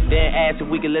shit. Then ask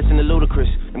if we could listen to Ludacris.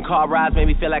 Them car rides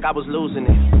made me feel like I was losing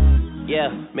it.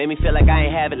 Yeah, made me feel like I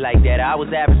ain't have it like that. I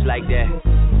was average like that.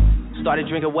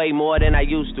 Started drinking way more than I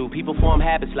used to. People form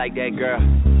habits like that, girl.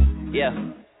 Yeah.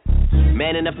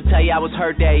 Man enough to tell you I was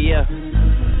hurt that year.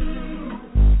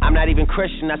 I'm not even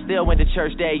Christian, I still went to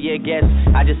church that year. Guess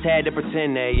I just had to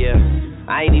pretend that year.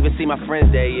 I ain't even see my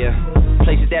friends that year.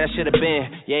 Places that I should've been.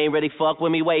 You ain't really fuck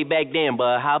with me way back then,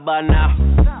 but how about now?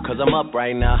 Cause I'm up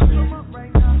right now,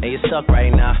 and you suck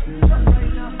right now.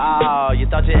 Oh, you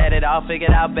thought you had it all figured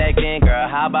out back then, girl.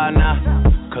 How about now?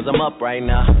 Cause I'm up right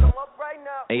now,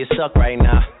 and you suck right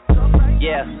now.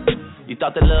 Yeah, you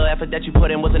thought the little effort that you put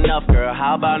in was enough, girl.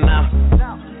 How about now?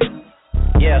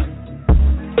 Yeah,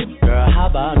 girl, how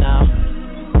about now?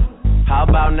 How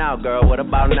about now, girl? What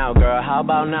about now, girl? How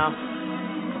about now?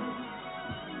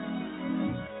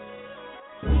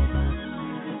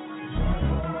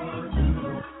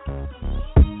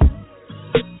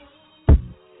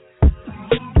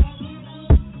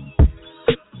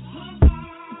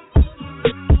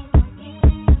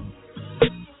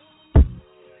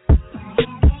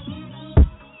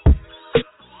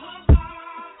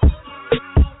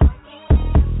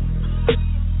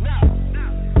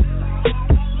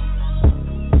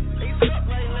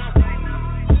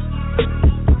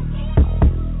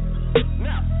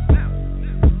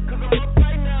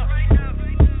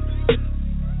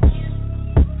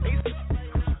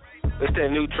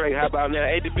 Drake, how about now?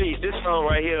 Hey, the Beast, this song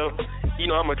right here, you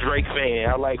know I'm a Drake fan.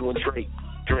 I like when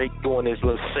Drake doing his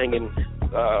little singing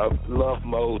love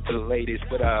mode to the ladies.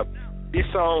 But This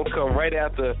song come right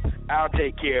after I'll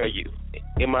Take Care of You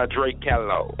in my Drake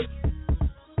catalog.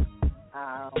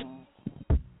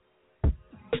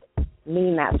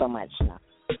 Me, not so much, no.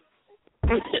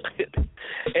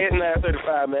 At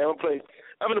 9:35, man,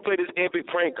 I'm gonna play this epic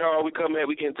prank call. We come back,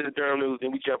 we get into the Durham news,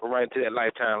 and we jumping right into that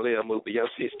Lifetime Lil movie. Yo,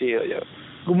 sit still, yo.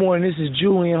 Good morning. This is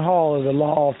Julian Hall of the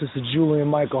law office of Julian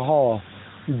Michael Hall,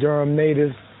 Durham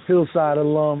native, Hillside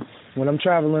alum. When I'm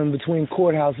traveling between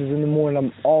courthouses in the morning,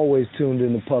 I'm always tuned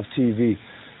in to Puff TV.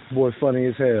 Boy, funny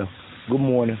as hell. Good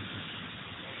morning.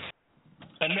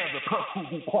 Another Puff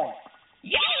TV call.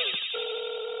 Yes!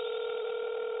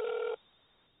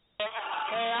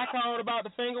 Hey, I called about the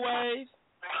finger waves.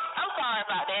 I'm sorry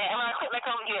about that. I'm going to quickly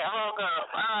come get hung up.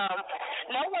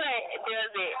 No one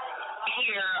does it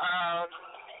here.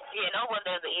 No one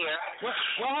does it here.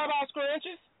 Well, how about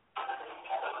scrunches?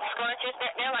 Scrunches,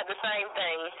 they're like the same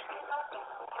thing.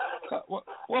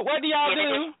 What do y'all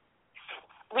do?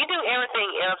 We do everything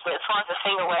else, but as far as the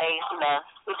finger waves,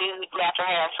 we do natural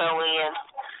hair sew-in,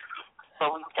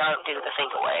 but we don't do the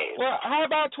finger waves. Well, how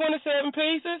about 27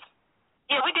 pieces?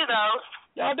 Yeah, we do those.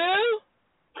 Y'all do?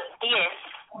 Yes.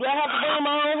 Do I have to bring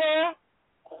my own hair?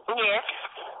 Yes.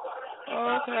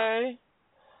 Okay.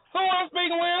 Who I'm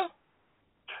speaking with?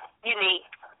 Unique.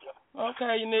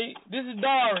 Okay, Unique. This is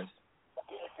Doris.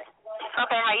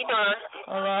 Okay, how you doing?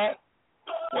 All right.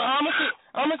 Well, I'm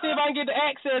gonna see if I can get the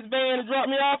access van to drop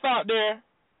me off out there.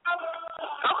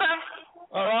 Okay.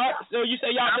 All right. So you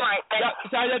say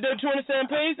y'all did 27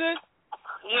 pieces?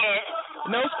 Yes.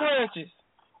 No scrunches.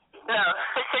 No.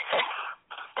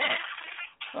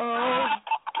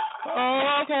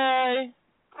 Okay.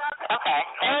 Okay.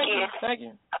 Thank you. Thank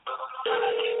you.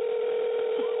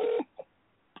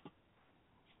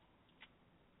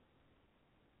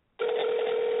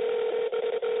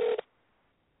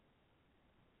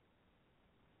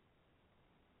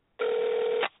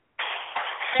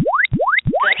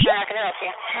 How can I help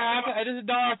you? Hi, this is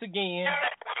Doris again.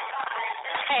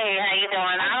 Hey, how you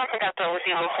doing? I don't think I've talked with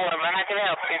you before, but how can I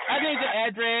help you? I need your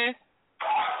address.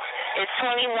 It's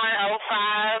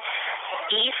 2105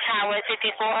 East Highway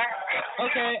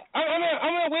 54. Okay. I'm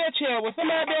in a wheelchair. Will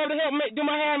somebody be able to help me do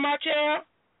my hair in my chair?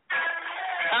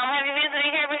 Have you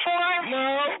visited here before?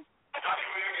 No.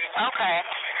 Okay.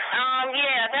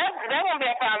 Yeah, that won't be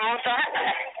a problem. So,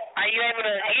 are you able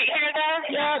to get here, though?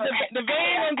 Yeah, the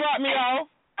van done dropped me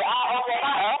off.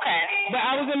 Okay. But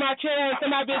I was in my chair and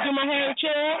somebody did do my hair in the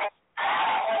chair.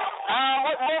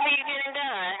 What were you getting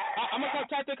done? I'm going to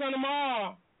talk to come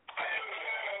tomorrow.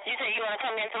 You said you want to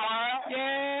come in tomorrow?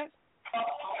 Yes.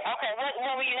 Okay,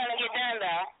 what were you going to get done,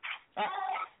 though?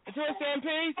 27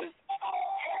 pieces.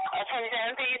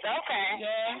 27 pieces? Okay.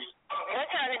 Yeah. What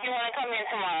time did you want to come in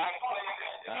tomorrow?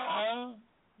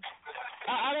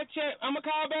 I'll check. I'm going to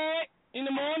call back in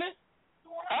the morning.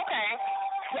 Okay.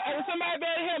 Will somebody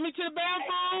better help me to the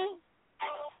bathroom?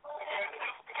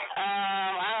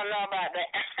 I don't know about that.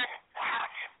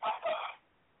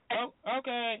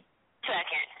 Okay.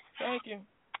 Second. Thank you.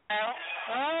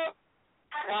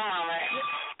 One moment.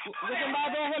 Will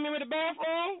somebody better help me with the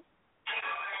bathroom?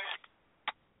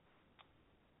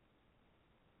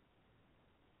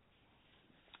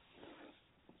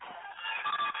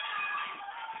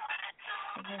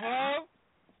 Hello?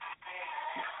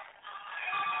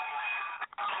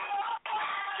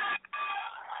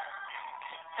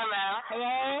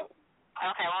 Hello?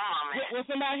 Okay, one moment. Will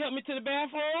somebody help me to the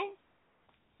bathroom?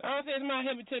 I don't say somebody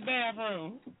help me to the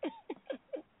bathroom.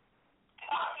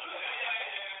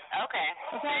 Okay.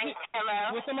 Hello?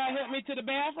 Will somebody help me to the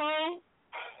bathroom?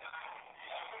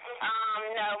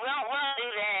 No, we don't do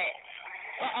that.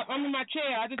 I'm in my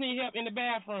chair. I just need help in the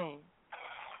bathroom.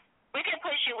 We can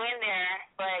push you in there,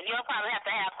 but you'll probably have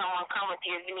to have someone come with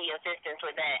you if you need assistance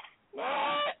with that.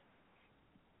 What?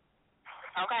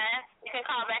 Okay? You can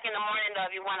call back in the morning, though,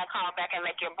 if you want to call back and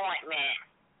make your appointment.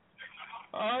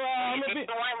 All right. If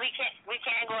you want, we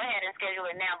can't go ahead and schedule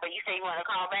it now, but you say you want to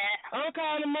call back? I'm going to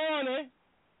call in the morning.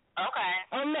 Okay.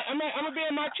 I'm going to be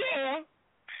in my chair.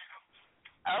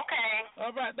 Okay.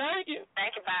 All right. Thank you.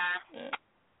 Thank you. Bye. Yeah.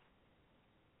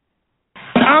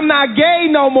 I'm not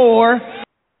gay no more.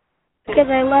 Because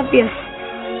I love you.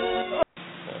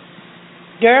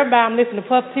 Girl, bye. I'm listening to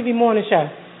Puff TV Morning Show.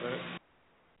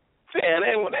 Man,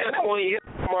 they want to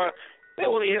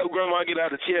help Grandma get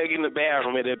out of the chair, get in the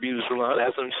bathroom at that beauty salon.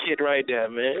 That's some shit right there,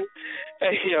 man.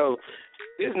 Hey, yo,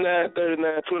 it's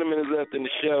 9:39, 20 minutes left in the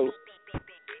show.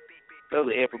 That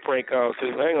was an epic prank call,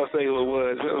 too. I ain't going to say who it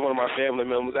was. It was one of my family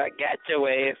members. I got your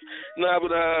ass. Nah,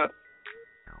 but I'm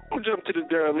going to jump to the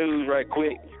Durham news right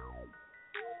quick.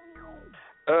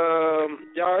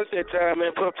 Y'all, it's that time,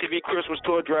 man. Puff TV Christmas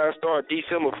Tour Drive start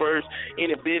December 1st.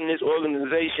 Any business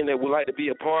organization that would like to be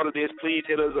a part of this, please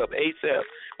hit us up ASAP.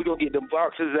 We're going to get them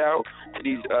boxes out to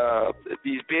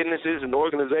these businesses and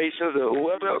organizations or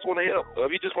whoever else want to help.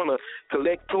 If you just want to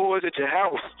collect toys at your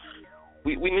house,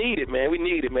 we need it, man. We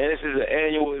need it, man. This is an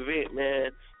annual event,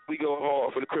 man. We go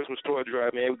hard for the Christmas Tour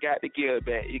Drive, man. We got to give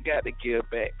back. You got to give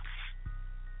back.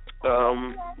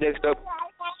 Next up.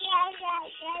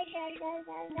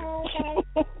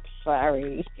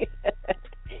 Sorry.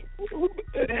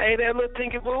 Hey, that little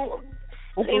tinky boo.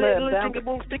 Hey, that little tinky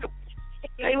boo.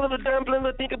 Hey, little dumpling,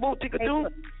 little tinky boo, tinky doo.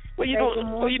 What you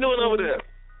doing? What you doing over there?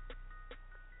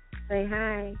 Say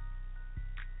hi.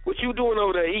 What you doing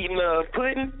over there? Eating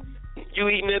pudding? You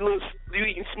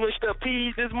eating smushed up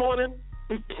peas this morning?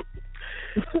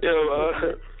 Yo,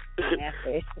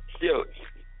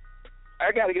 I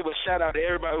got to give a shout-out to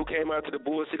everybody who came out to the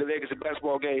Bull City Legacy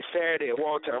basketball game Saturday at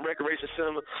Walltown Recreation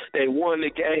Center. They won the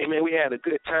game, man. We had a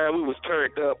good time. We was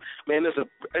turned up. Man, it's an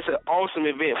awesome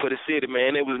event for the city,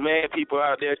 man. There was mad people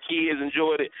out there. Kids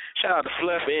enjoyed it. Shout out to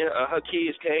Fluffy. Her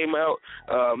kids came out.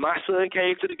 My son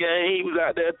came to the game. He was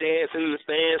out there dancing in the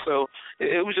stands. So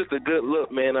it was just a good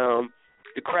look, man.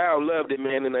 The crowd loved it,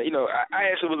 man, and I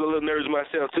actually was a little nervous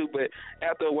myself too. But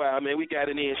after a while, man, we got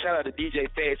it in. Shout out to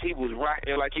DJ Fats. He was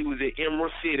rocking like he was at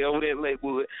Emerald City over there in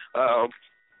Lakewood.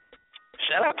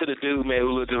 Shout out to the dude, man,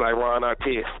 who looked just like Ron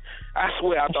Artest. I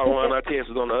swear I thought Ron Artest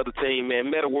was on the other team,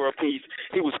 man. Meta World Peace.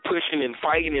 He was pushing and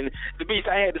fighting, and the Beast.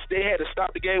 They had to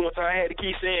stop the game one time. I had to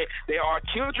keep saying, "There are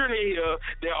children in here.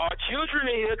 There are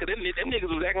children in here," because them niggas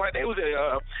was acting like they was at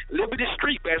Liberty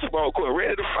Street basketball court,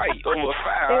 ready to fight over a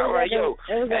foul. All right, yo.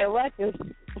 It was at Rutgers.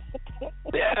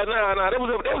 Yeah, no. They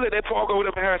was at that park over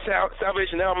there behind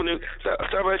Salvation Army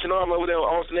over there on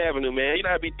Austin Avenue, man. You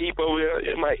know how to be deep over there.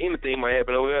 Anything might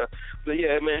happen over there. But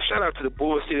yeah, man, shout out to the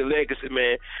Bull City Legacy,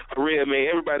 man. For real, man.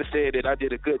 Everybody said that I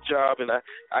did a good job and I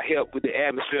helped with the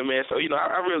atmosphere, man. So,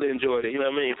 I really enjoyed it. You know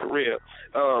what I mean? For real.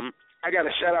 I got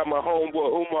to shout out my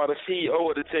homeboy Umar, the CEO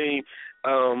of the team.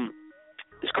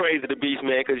 It's crazy the Beast,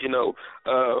 man, because,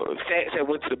 Fats had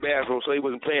went to the bathroom, so he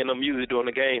wasn't playing no music during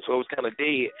the game, so it was kind of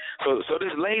dead. So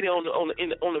this lady on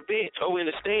the bench over in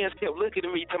the stands kept looking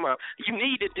at me, talking about, you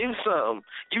need to do something.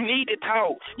 You need to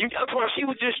talk. She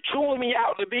was just chewing me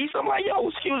out, the Beast. I'm like,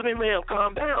 yo, excuse me, ma'am,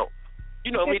 calm down.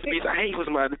 You know me, the Beast. I hate for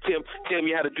somebody to tell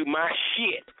me how to do my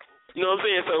shit. You know what I'm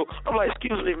saying? So I'm like,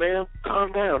 excuse me, ma'am,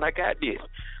 calm down. I got this.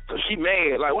 So she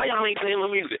mad, like, why y'all ain't playing no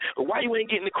music? Or why you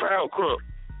ain't getting the crowd crunk?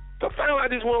 So finally, I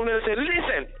just went over there and said,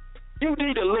 listen, you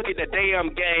need to look at the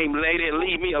damn game, lady, and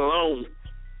leave me alone.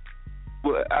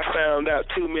 But I found out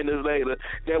 2 minutes later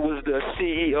that was the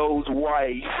CEO's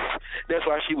wife. That's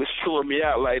why she was chewing me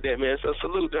out like that, man. So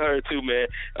salute to her, too, man.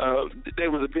 They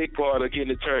was a big part of getting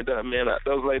it turned up, man.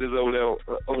 Those ladies over there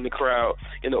over the crowd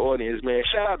in the audience, man.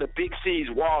 Shout out to Big C's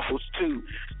Waffles, too.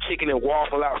 Chicken and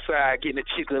waffle outside, getting the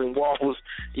chicken and waffles.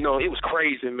 It was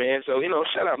crazy, man. So,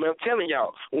 shout out, man. I'm telling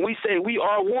y'all, when we say we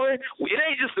are one, it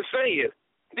ain't just a saying.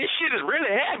 This shit is really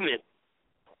happening.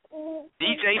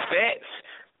 DJ Fats,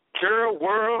 Girl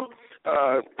World,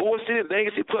 Bull City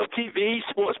Legacy, Puff TV,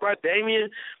 Sports by Damien.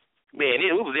 Man,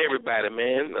 it was everybody,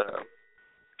 man.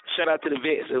 Shout out to the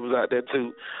vets that was out there,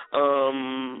 too.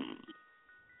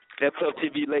 That Puff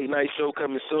TV late night show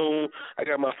coming soon. I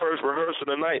got my first rehearsal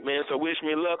tonight, man, so wish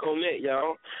me luck on that,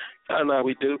 y'all. I know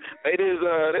we do. It is,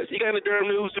 you got any Durham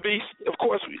news to be? Of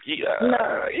course, you let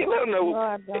them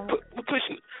know.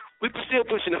 We're still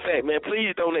pushing the fact, man.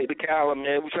 Please donate to Kyla,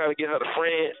 man. We're trying to get her to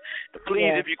France.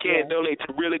 Please, if you can, donate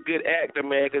to a really good actor,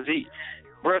 man, because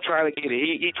bro trying to get it.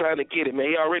 He trying to get it,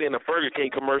 man. He already in a Burger King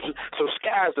commercial, so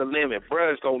sky's the limit.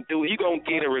 Bro's going to do it. He going to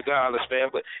get it regardless, man.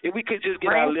 But if we could just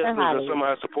get our listeners and some of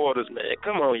our supporters, man.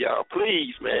 Come on, y'all.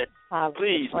 Please, man.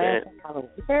 Please, man.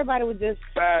 If everybody would just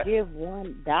give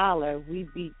 $1,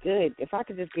 we'd be good. If I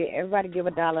could just get everybody give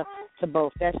 $1 to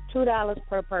both, that's $2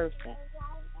 per person.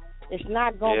 It's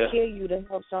not going to kill you to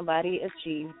help somebody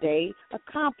achieve their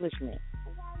accomplishment.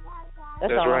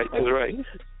 That's right. That's right.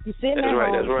 You sitting at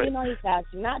home, sitting on your couch,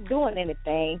 you're not doing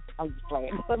anything. I'm just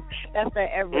playing. That's for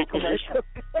every commercial.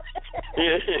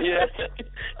 yeah.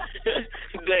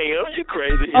 Damn, you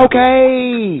crazy.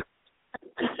 Okay.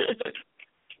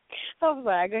 I'm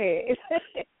sorry. Go ahead.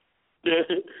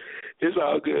 It's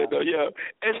all good, though, yeah.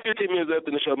 It's 15 minutes up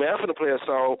in the show, man. I'm going to play a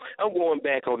song. I'm going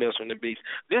back on this one, the Beast.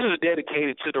 This is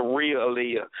dedicated to the real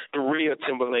Aaliyah, the real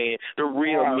Timberland, the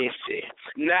real Missy,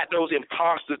 not those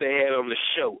imposters they had on the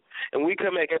show. And we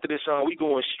come back after this song, we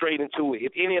going straight into it.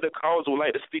 If any of the callers would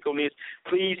like to speak on this,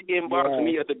 please inbox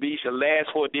me at the Beast, your last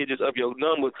 4 digits of your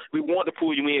number. We want to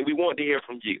pull you in. We want to hear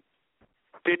from you.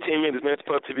 15 minutes, man. It's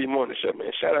Puff TV Morning Show,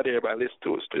 man. Shout out to everybody listening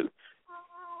to us, too.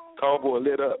 Cowboy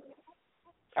lit up.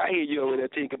 I hear you over there,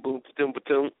 tinker boom, toom.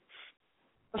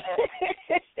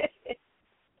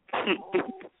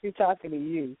 She's talking to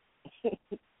you.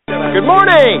 Good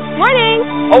morning.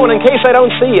 Morning. Oh, and in case I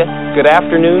don't see you, good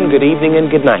afternoon, good evening, and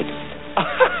good night.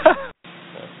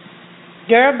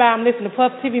 Girl, bye. I'm listening to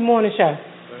Puff TV Morning Show.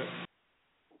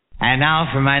 And now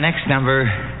for my next number,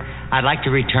 I'd like to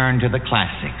return to the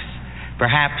classics.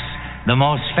 Perhaps the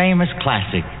most famous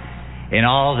classic in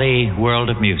all the world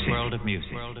of music.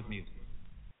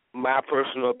 My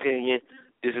personal opinion,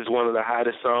 this is one of the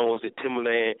hottest songs that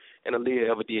Timbaland and Aaliyah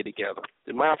ever did together.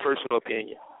 In my personal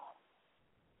opinion.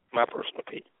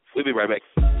 We'll be right back.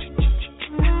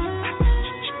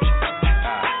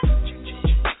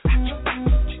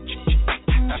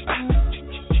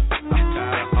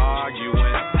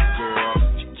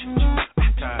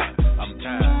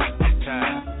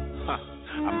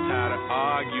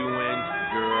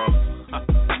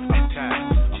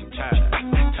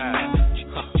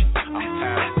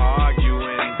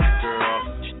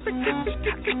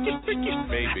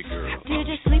 Baby girl. Did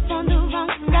you sleep on the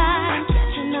wrong side?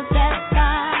 Catching a bad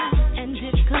vibe, and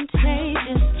it's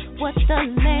contagious. What's the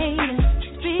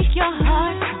latest? Speak your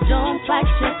heart, don't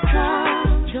bite your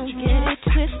tongue. Don't get it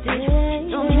twisted,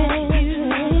 don't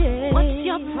misuse. What's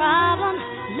your problem?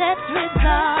 Let's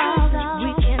resolve.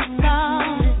 We can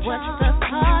solve it. What's the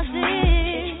cause?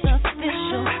 It's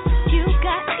official. You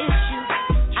got issues,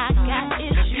 I got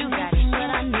issues, but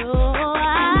I know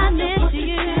I miss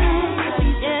you.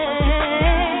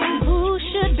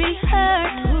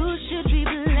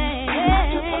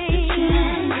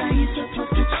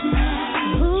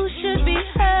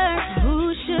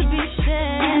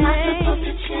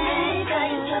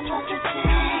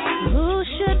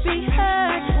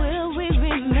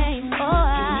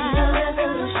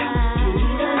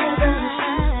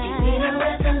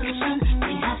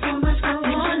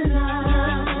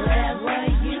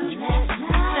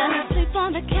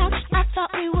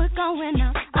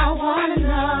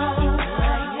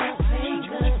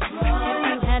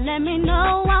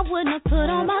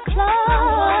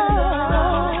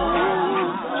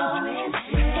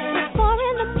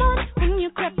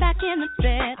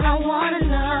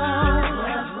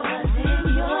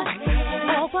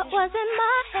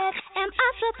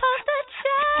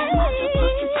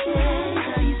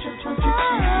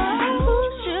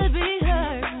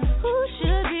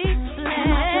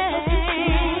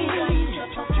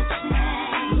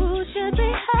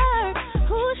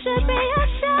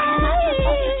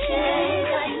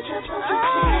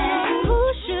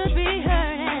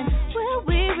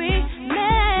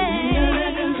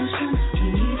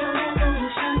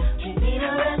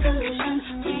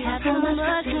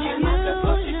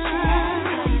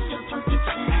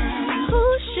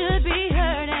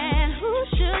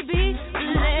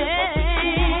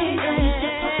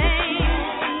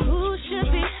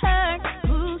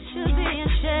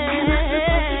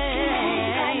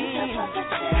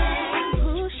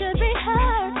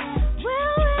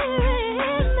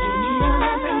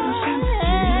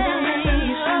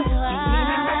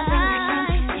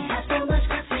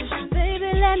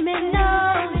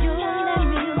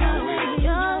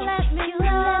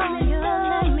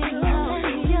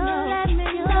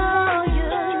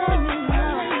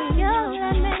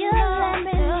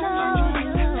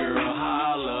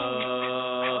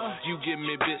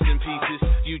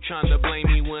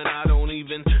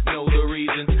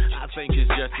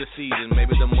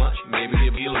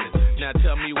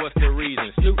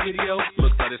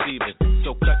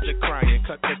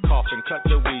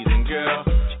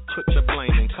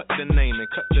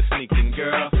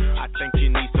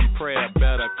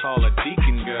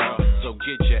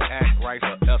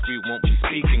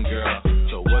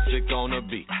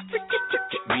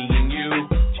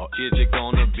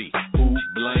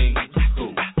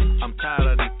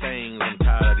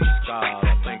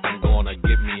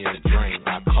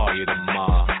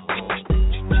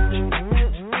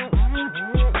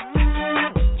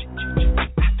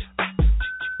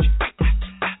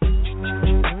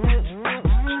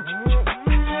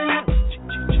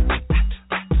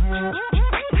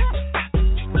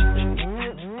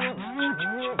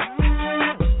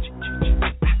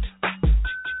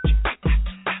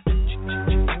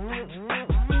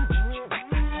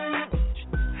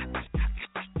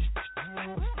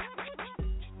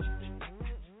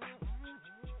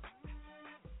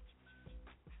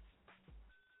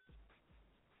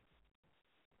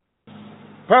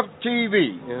 Puff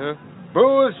TV.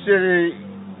 Bull City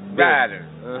Riders.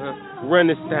 Run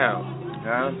this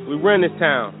town. We run this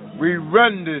town. We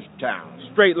run this town.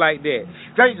 Straight like that.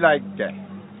 Straight like that.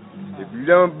 If you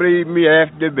don't believe me,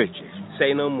 ask the bitches.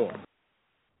 Say no more.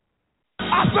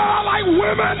 I said I like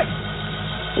women.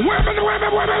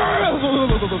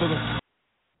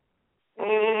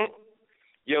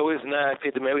 Yo, it's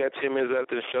 9:50, man. We got 10 minutes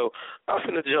after the show. I'm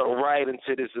finna jump right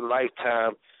into this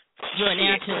Lifetime. You are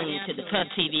now tuned to the Puff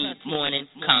TV Morning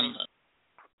Convo.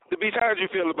 The Beach, how did you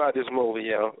feel about this movie,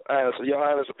 yo? Your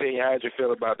honest opinion, how did you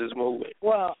feel about this movie?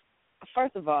 Well,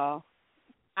 first of all,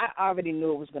 I already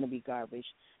knew it was going to be garbage.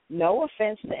 No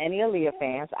offense to any Aaliyah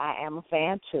fans. I am a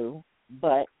fan, too.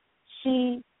 But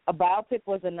a biopic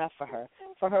was enough for her.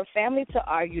 For her family to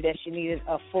argue that she needed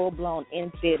a full-blown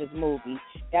in-theaters movie,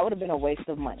 that would have been a waste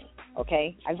of money,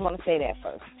 okay? I just want to say that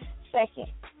first. Second,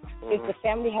 if the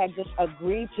family had just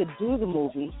agreed to do the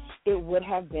movie, it would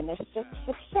have been a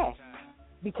success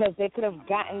because they could have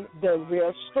gotten the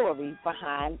real story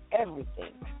behind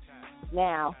everything.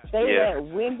 Now, they let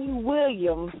Wendy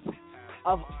Williams,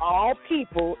 of all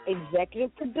people,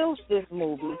 executive produce this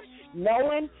movie,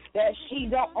 knowing that she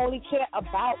don't only care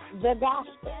about the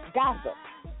gossip.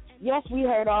 Yes, we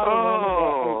heard all the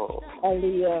rumors that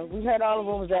Aaliyah. We heard all the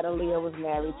rumors that Aaliyah was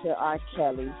married to R.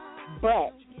 Kelly,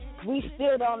 but we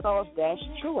still don't know if that's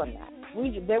true or not.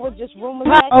 There were just rumors.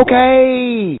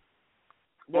 Okay.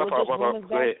 There were just rumors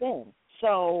back then.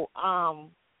 So,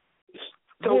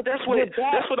 so that's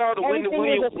what all the Wendy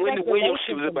Williams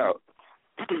shit was about.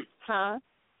 Huh?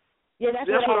 Yeah,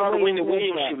 that's what all the Wendy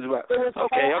Williams shit was about.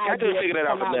 Okay, I couldn't figure that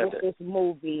out for nothing. This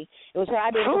movie, it was her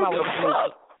idea to come out with this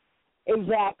movie.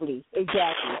 Exactly.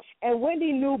 And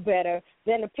Wendy knew better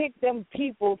than to pick them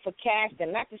people for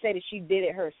casting. Not to say that she did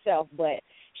it herself, but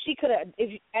she could have.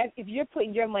 If you're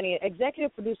putting your money,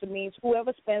 executive producer means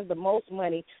whoever spends the most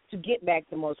money to get back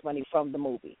the most money from the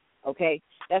movie. Okay,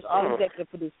 that's all executive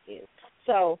producer is.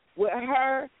 So with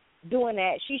her doing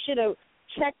that, she should have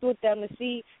checked with them to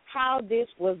see how this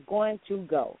was going to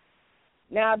go.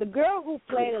 Now, the girl who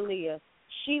played Aaliyah,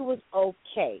 she was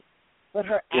okay, but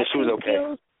her acting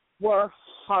skills were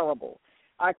horrible.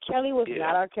 R. Kelly was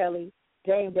not R. Kelly.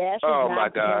 Dame Dash was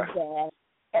not Dame Dash.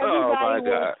 Everybody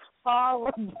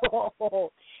was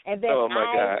horrible. And then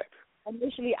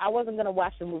initially, I wasn't going to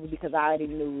watch the movie because I already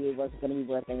knew it wasn't going to be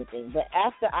worth anything. But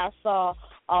after I saw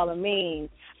all the memes,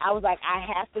 I was like, I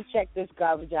have to check this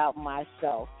garbage out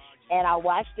myself. And I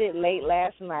watched it late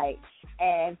last night,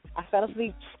 and I fell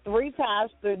asleep 3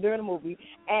 times during the movie.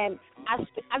 And I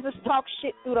just talked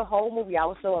shit through the whole movie. I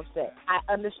was so upset. I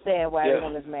understand why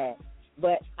everyone is mad,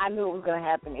 but I knew it was going to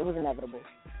happen. It was inevitable.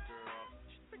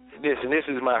 Listen, this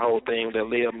is my whole thing, the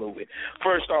Aaliyah movie.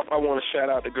 First off, I want to shout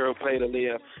out the girl who played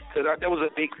Aaliyah, because that was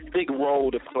a big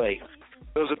role to play.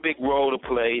 It was a big role to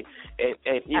play,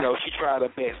 and you know, she tried her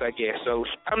best, I guess. So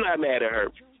I'm not mad at her.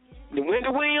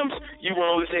 Wendy Williams, you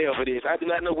wrong as hell for this. I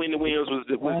did not know Wendy Williams was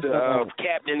the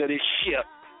captain of this ship.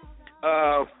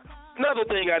 Another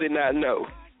thing I did not know.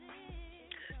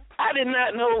 I did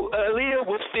not know Aaliyah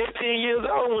was 15 years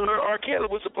old when her R. Kelly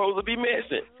was supposed to be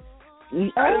missing.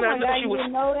 I did not know she was.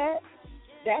 You didn't know that?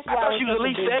 That's I thought she was at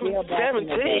least 17.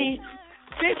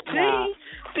 15?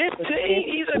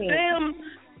 15?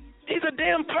 He's a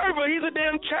damn pervert. He's a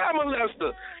damn child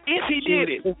molester. If he did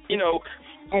it, you know.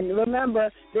 And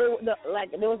remember, there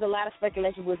was a lot of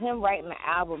speculation with him writing the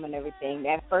album and everything.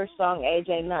 That first song, Age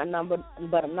Ain't Nothing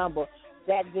But a Number,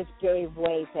 that just gave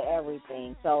way to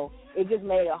everything. So it just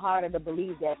made it harder to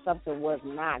believe that something was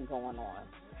not going on.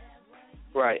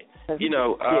 Right. You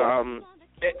know, I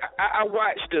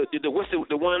watched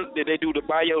the one that they do the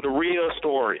bio, the real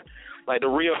story, like the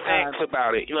real facts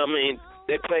about it. You know what I mean?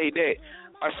 They played that.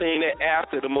 I seen that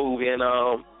after the movie, and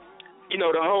you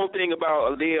know, the whole thing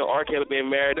about Aaliyah and R. Kelly being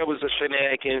married, that was a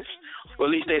shenanigans. Well,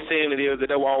 at least they're saying it is,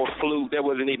 that they were all fluke. That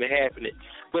wasn't even happening.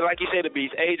 But like you said, the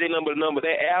Beast, AJ Number,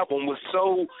 that album was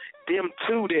so them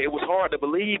two that it was hard to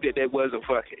believe that wasn't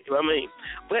fucking. You know what I mean?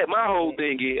 But my whole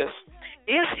thing is,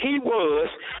 if he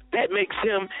was, that makes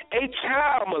him a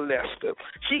child molester.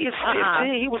 She is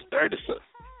 15. He was 30.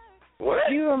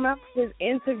 What? Do you remember his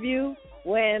interview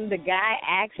when the guy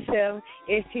asked him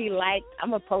if he liked, I'm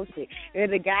going to post it,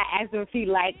 and the guy asked him if he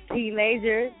liked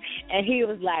teenagers, and he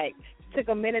was like, took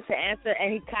a minute to answer,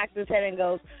 and he cocked his head and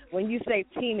goes, when you say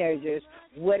teenagers,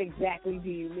 what exactly do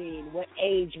you mean? What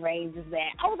age range is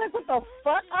that? I was like, what the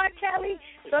fuck, R. Kelly?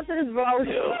 Something is wrong with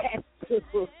that.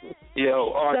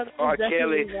 Yo, R.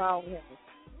 Kelly.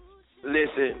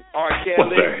 Listen, R. Kelly. What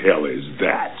the hell is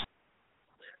that?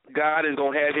 God is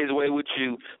going to have his way with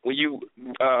you when you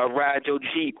ride your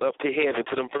Jeep up to heaven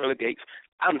to them pearly gates.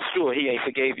 I'm sure he ain't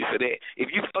forgave you for that. If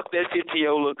you fuck that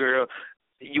 15-year-old little girl,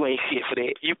 you ain't shit for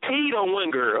that. You peed on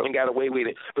one girl and got away with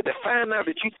it. But to find out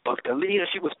that you fucked Aaliyah,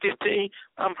 she was 15,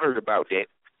 I'm hurt about that.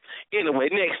 Anyway,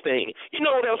 next thing. You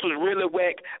know what else was really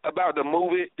whack about the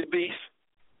movie, The Beast?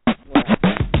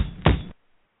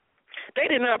 They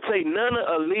did not play none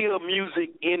of Aaliyah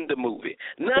music in the movie.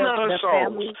 None of her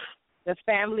songs. The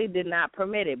family did not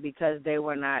permit it because they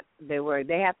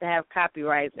have to have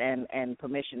copyrights and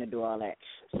permission to do all that.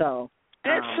 So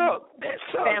that sucked.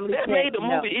 That made the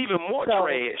movie even more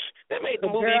trash. That made the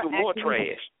movie even more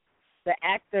trash. The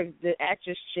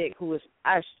actress chick who was,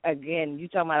 again, you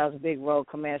talking about that was a big role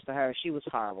commenced to her. She was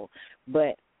horrible,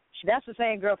 but that's the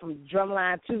same girl from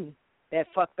Drumline 2 that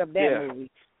fucked up that movie.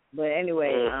 But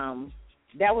anyway,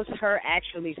 that was her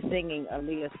actually singing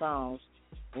Aaliyah songs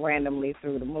randomly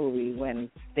through the movie when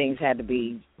things had to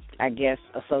be, I guess,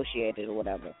 associated or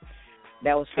whatever.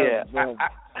 That was her.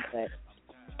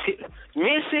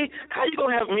 Missy, how you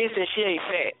gonna have Missy and she ain't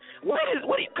fat?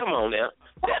 What? Come on now.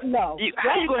 No.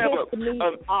 How you gonna have me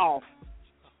off?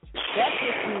 That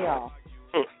pissed me off.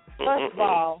 First of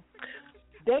all,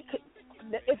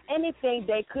 if anything,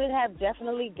 they could have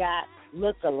definitely got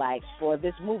lookalikes for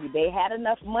this movie. They had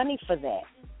enough money for that.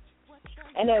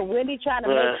 And then Wendy trying to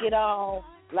make it all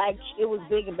like it was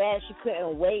big and bad, she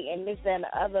couldn't wait, and this and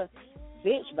the other.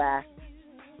 Bitch, bye.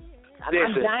 I'm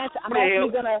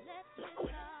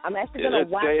actually gonna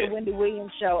watch the Wendy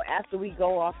Williams show after we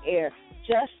go off air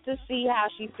just to see how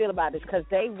she feel about this, because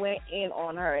they went in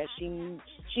on her, and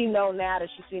she know now that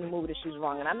she's seen the movie that she's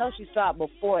wrong. And I know she saw it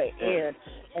before it aired,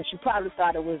 and she probably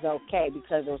thought it was okay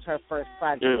because it was her first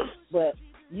project. But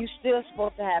you still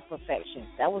supposed to have perfection.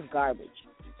 That was garbage.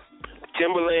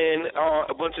 Timberland,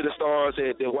 a bunch of the stars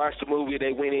that watched the movie,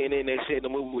 they went in and they said the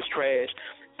movie was trash.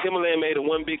 Timberland made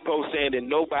one big post saying that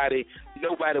nobody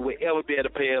would ever be able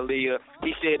to play Aaliyah.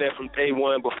 He said that from day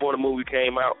one before the movie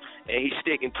came out, and he's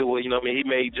sticking to it. You know what I mean? He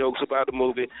made jokes about the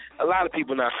movie. A lot of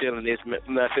people not feeling this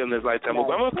Lifetime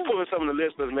movie. I'm going to pull in some of the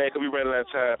listeners, man, because we running out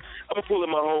of time. I'm going to pull in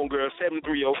my homegirl,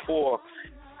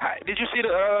 7304. Did you see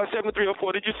the 7304?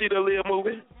 Did you see the Aaliyah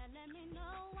movie?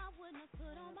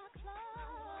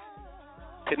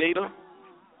 Tanita?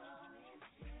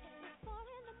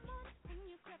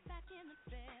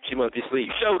 She must be asleep.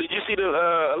 Show, did you see the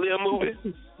Aaliyah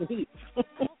movie?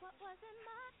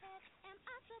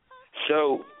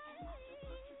 Show.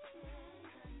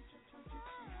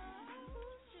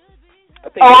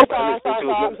 I'm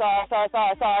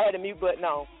sorry. I had a mute button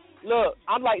on. Look,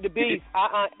 I'm like the Beast.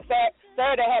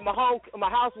 Saturday I had my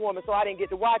housewarming, so I didn't get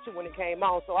to watch it when it came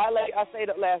on. So I stayed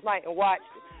up last night and watched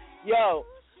it. Yo,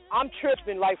 I'm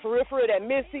tripping. Like, for real, that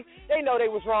Missy, they know they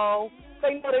was wrong.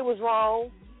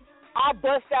 I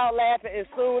bust out laughing as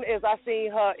soon as I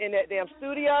seen her in that damn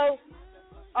studio.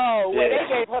 They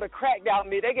gave her the cracked out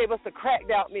Missy. They gave us the cracked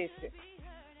out Missy.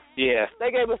 Yeah.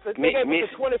 They gave us the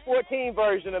 2014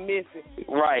 version of Missy.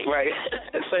 Right.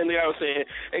 Same thing I was saying.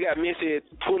 They got Missy at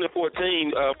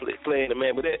 2014 playing the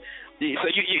man, but so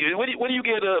you what do you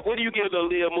give the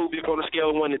Aaliyah movie on a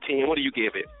scale of 1 to 10? What do you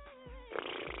give it?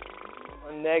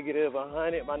 Negative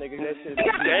 100, my nigga. That shit is the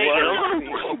worst.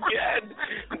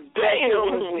 Damn.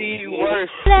 Was the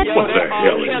worst.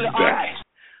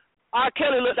 R.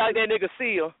 Kelly looked like that nigga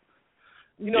Seal.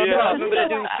 You know what I remember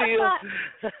that dude Seal?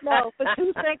 No, for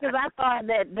 2 seconds I thought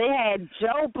that they had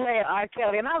Joe playing R.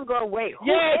 Kelly, and I was going, wait,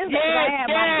 who is it?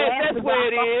 That's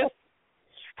where it is.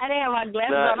 I didn't have my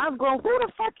glasses on. I was going, who the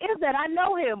fuck is that? I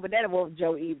know him, but that wasn't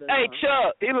Joe either. Hey,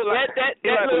 Chuck, he looked like that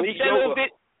little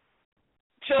bit.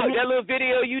 Chuck, that little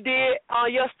video you did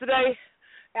yesterday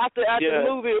after the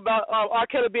movie about R.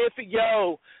 Kelly being fit,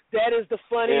 that is the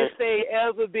funniest thing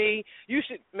ever be. You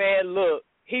should, man, look,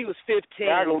 he was 15.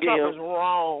 Something's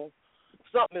wrong.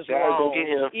 Something's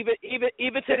wrong.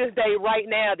 Even to this day, right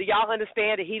now, do y'all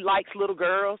understand that he likes little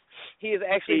girls? He is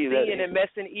actually seeing and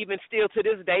messing even still to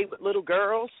this day with little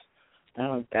girls.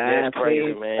 Oh, God. That's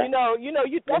crazy, man.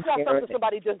 That's not something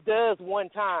somebody just does one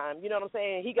time. You know what I'm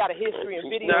saying? He got a history and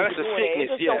videos that's of a doing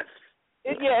sickness,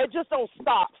 it. It just don't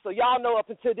stop. So y'all know up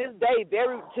until this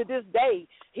day,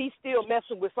 he's still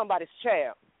messing with somebody's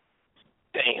child.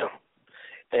 Damn.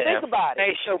 Think about it.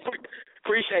 Hey,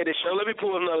 appreciate it, show. Let me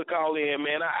pull another call in,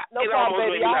 man. No problem,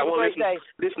 baby. Y'all have a great day.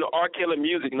 Listen to R. Kelly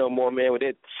music no more, man. With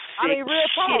that sick real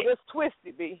talk, shit. It's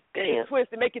twisted, B. Damn. It's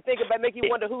twisted. Make you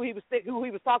wonder who he was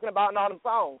talking about in all them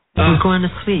songs. I'm going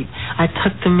to sleep. I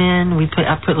tucked them in.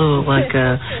 I put a little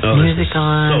music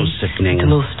on. So sickening. A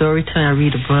little story time. I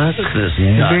read a book. This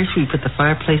it's very sweet. Put the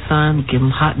fireplace on. Give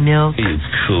them hot milk.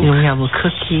 Cool. We have little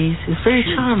cookies. It's very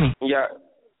charming.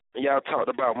 Y'all talked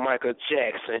about Michael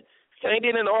Jackson. Ain't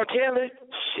in R. Kelly?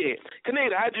 Shit.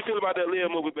 Kaneda, how'd you feel about that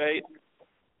Aaliyah movie, babe?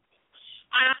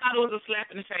 I thought it was a slap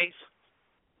in the face.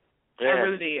 Yeah. I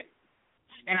really did.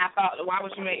 And I thought, why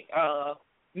would you make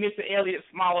Mr. Elliott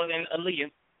smaller than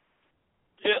Aaliyah?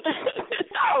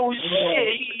 Oh,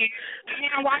 shit.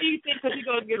 Yeah, why do you think? Because he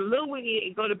goes get a little wig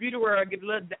and go to Beauty World, get a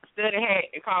little studded hat,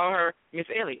 and call her Miss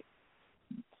Elliott.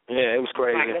 Yeah, it was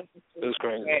crazy. Like, it was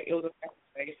crazy. It was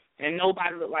crazy. And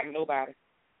nobody looked like nobody.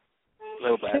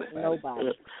 Nobody.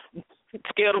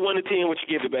 Scale of 1 to 10, what you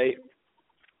give it, babe?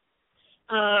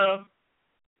 A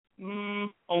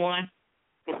 1.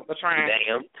 For trying.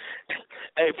 Damn.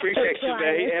 Hey, appreciate you,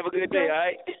 babe. Have a good day, all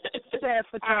right? Sad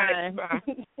for trying.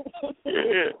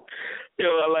 Yo,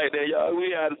 I like that, y'all.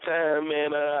 We out of time,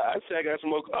 man. I say I got some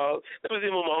more calls. Let me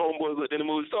see what my homeboys looked in the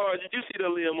movie. Sorry, did you see the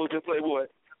Aaliyah movie, Playboy?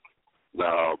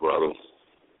 No, brother.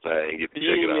 I ain't get to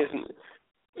check it out.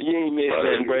 You ain't missing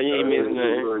nothing, bro. You ain't missing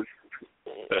nothing.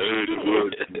 I heard it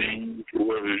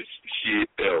was shit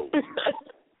else.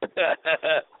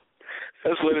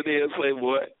 That's what it is,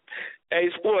 Playboy. Hey,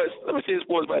 sports. Let me see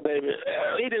sports by Damien.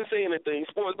 He didn't say anything.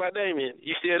 Sports by Damien.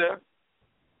 You still there?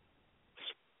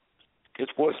 Is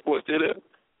sports still there?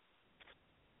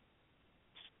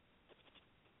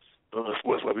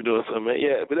 Sports might be doing something, man.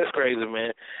 Yeah, but that's crazy,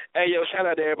 man. Hey, yo, shout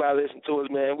out to everybody listening to us,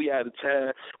 man. We out of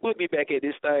time. We'll be back at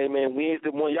this thing, man,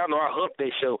 Wednesday morning. Y'all know our Hump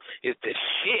Day show is the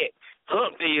shit.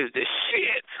 Hump Day is the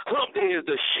shit. Hump Day is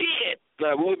the shit.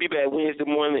 Now, we'll be back Wednesday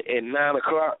morning at 9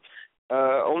 o'clock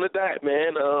on the dot,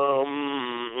 man.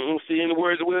 See any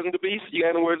words of wisdom to Beast? You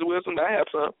got any words of wisdom? I have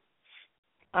some.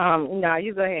 No,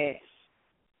 you go ahead.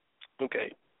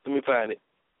 Okay, let me find it.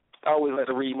 I always like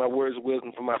to read my words of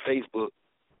wisdom from my Facebook.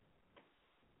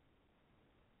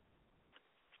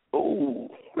 Oh,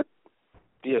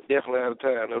 yeah, definitely out of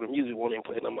time. No, the music won't even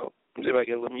play no more. Let me see if I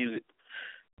get a little music.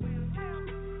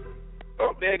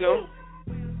 Oh, there you go.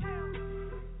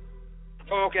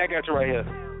 Oh, okay, I got you right here.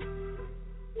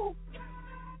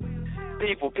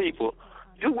 People,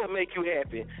 do what make you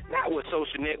happy. Not what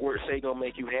social networks say gonna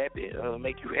make you happy.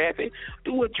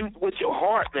 Do what your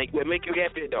heart make. What make you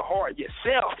happy at the heart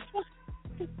yourself.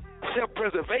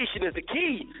 Self-preservation is the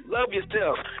key. Love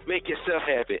yourself. Make yourself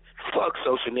happy. Fuck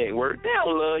social network. They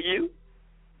don't love you.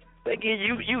 They give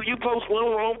you post one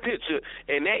wrong picture,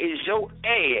 and that is your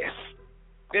ass.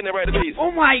 Isn't that right, Elise?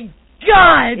 Oh, my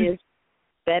God!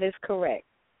 That is correct.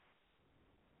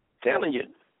 Telling you.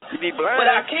 You be blind. But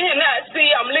I cannot see.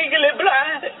 I'm legally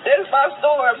blind. That's my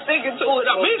story. I'm sticking to it.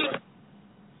 I'm in it.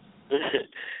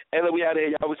 And we out there,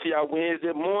 y'all. We'll see y'all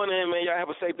Wednesday morning, man. Y'all have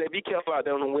a safe day. Be careful out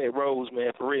there on the wet roads,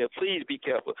 man. For real. Please be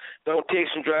careful. Don't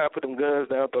text and drive. Put them guns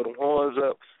down. Throw them horns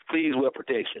up. Please wear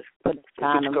protection. Put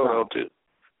your coat on, too.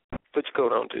 Put your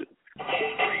coat on, too.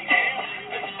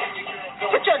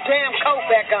 Put your damn coat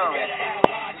back on.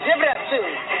 Zip it up, too.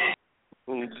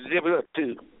 Zip it up,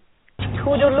 too.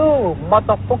 Toodaloo,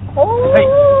 motherfucker. Hey,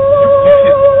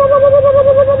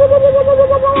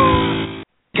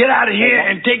 get out of here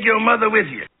and take your mother with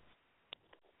you.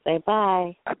 Say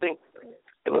bye. I think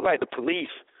it looked like the police.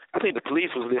 I think the police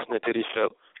was listening to this show.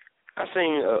 I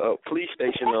seen a police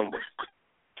station number.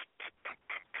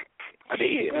 I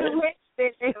did, man.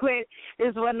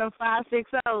 It's one of them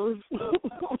 560s.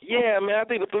 Yeah, man. I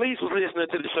think the police was listening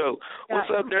to the show. What's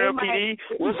up, Durham PD?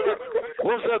 What's up?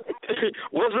 What's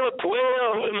up, 12?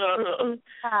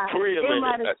 For real, man. It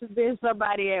might have been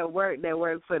somebody at work that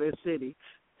worked for the city.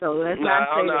 So let's not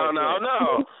say No. that.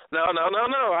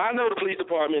 I know the police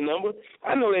department number.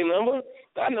 I know their number.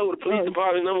 I know the police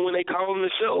department number when they call on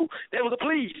the show. That was the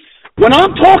police. When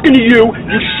I'm talking to you,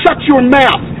 you shut your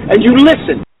mouth and you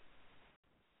listen.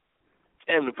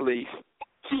 And the police.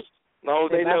 No,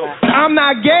 they know. I'm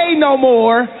not gay no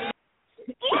more.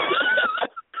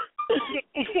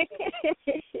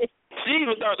 She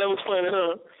even thought that was funny,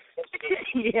 huh?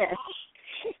 Yeah.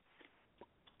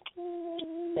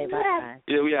 Say bye.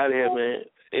 Yeah, we out of here, man.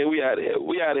 Yeah, we out of here.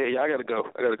 Y'all gotta go.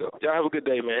 Y'all have a good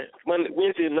day, man.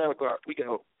 Wednesday at 9 o'clock. We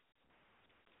go.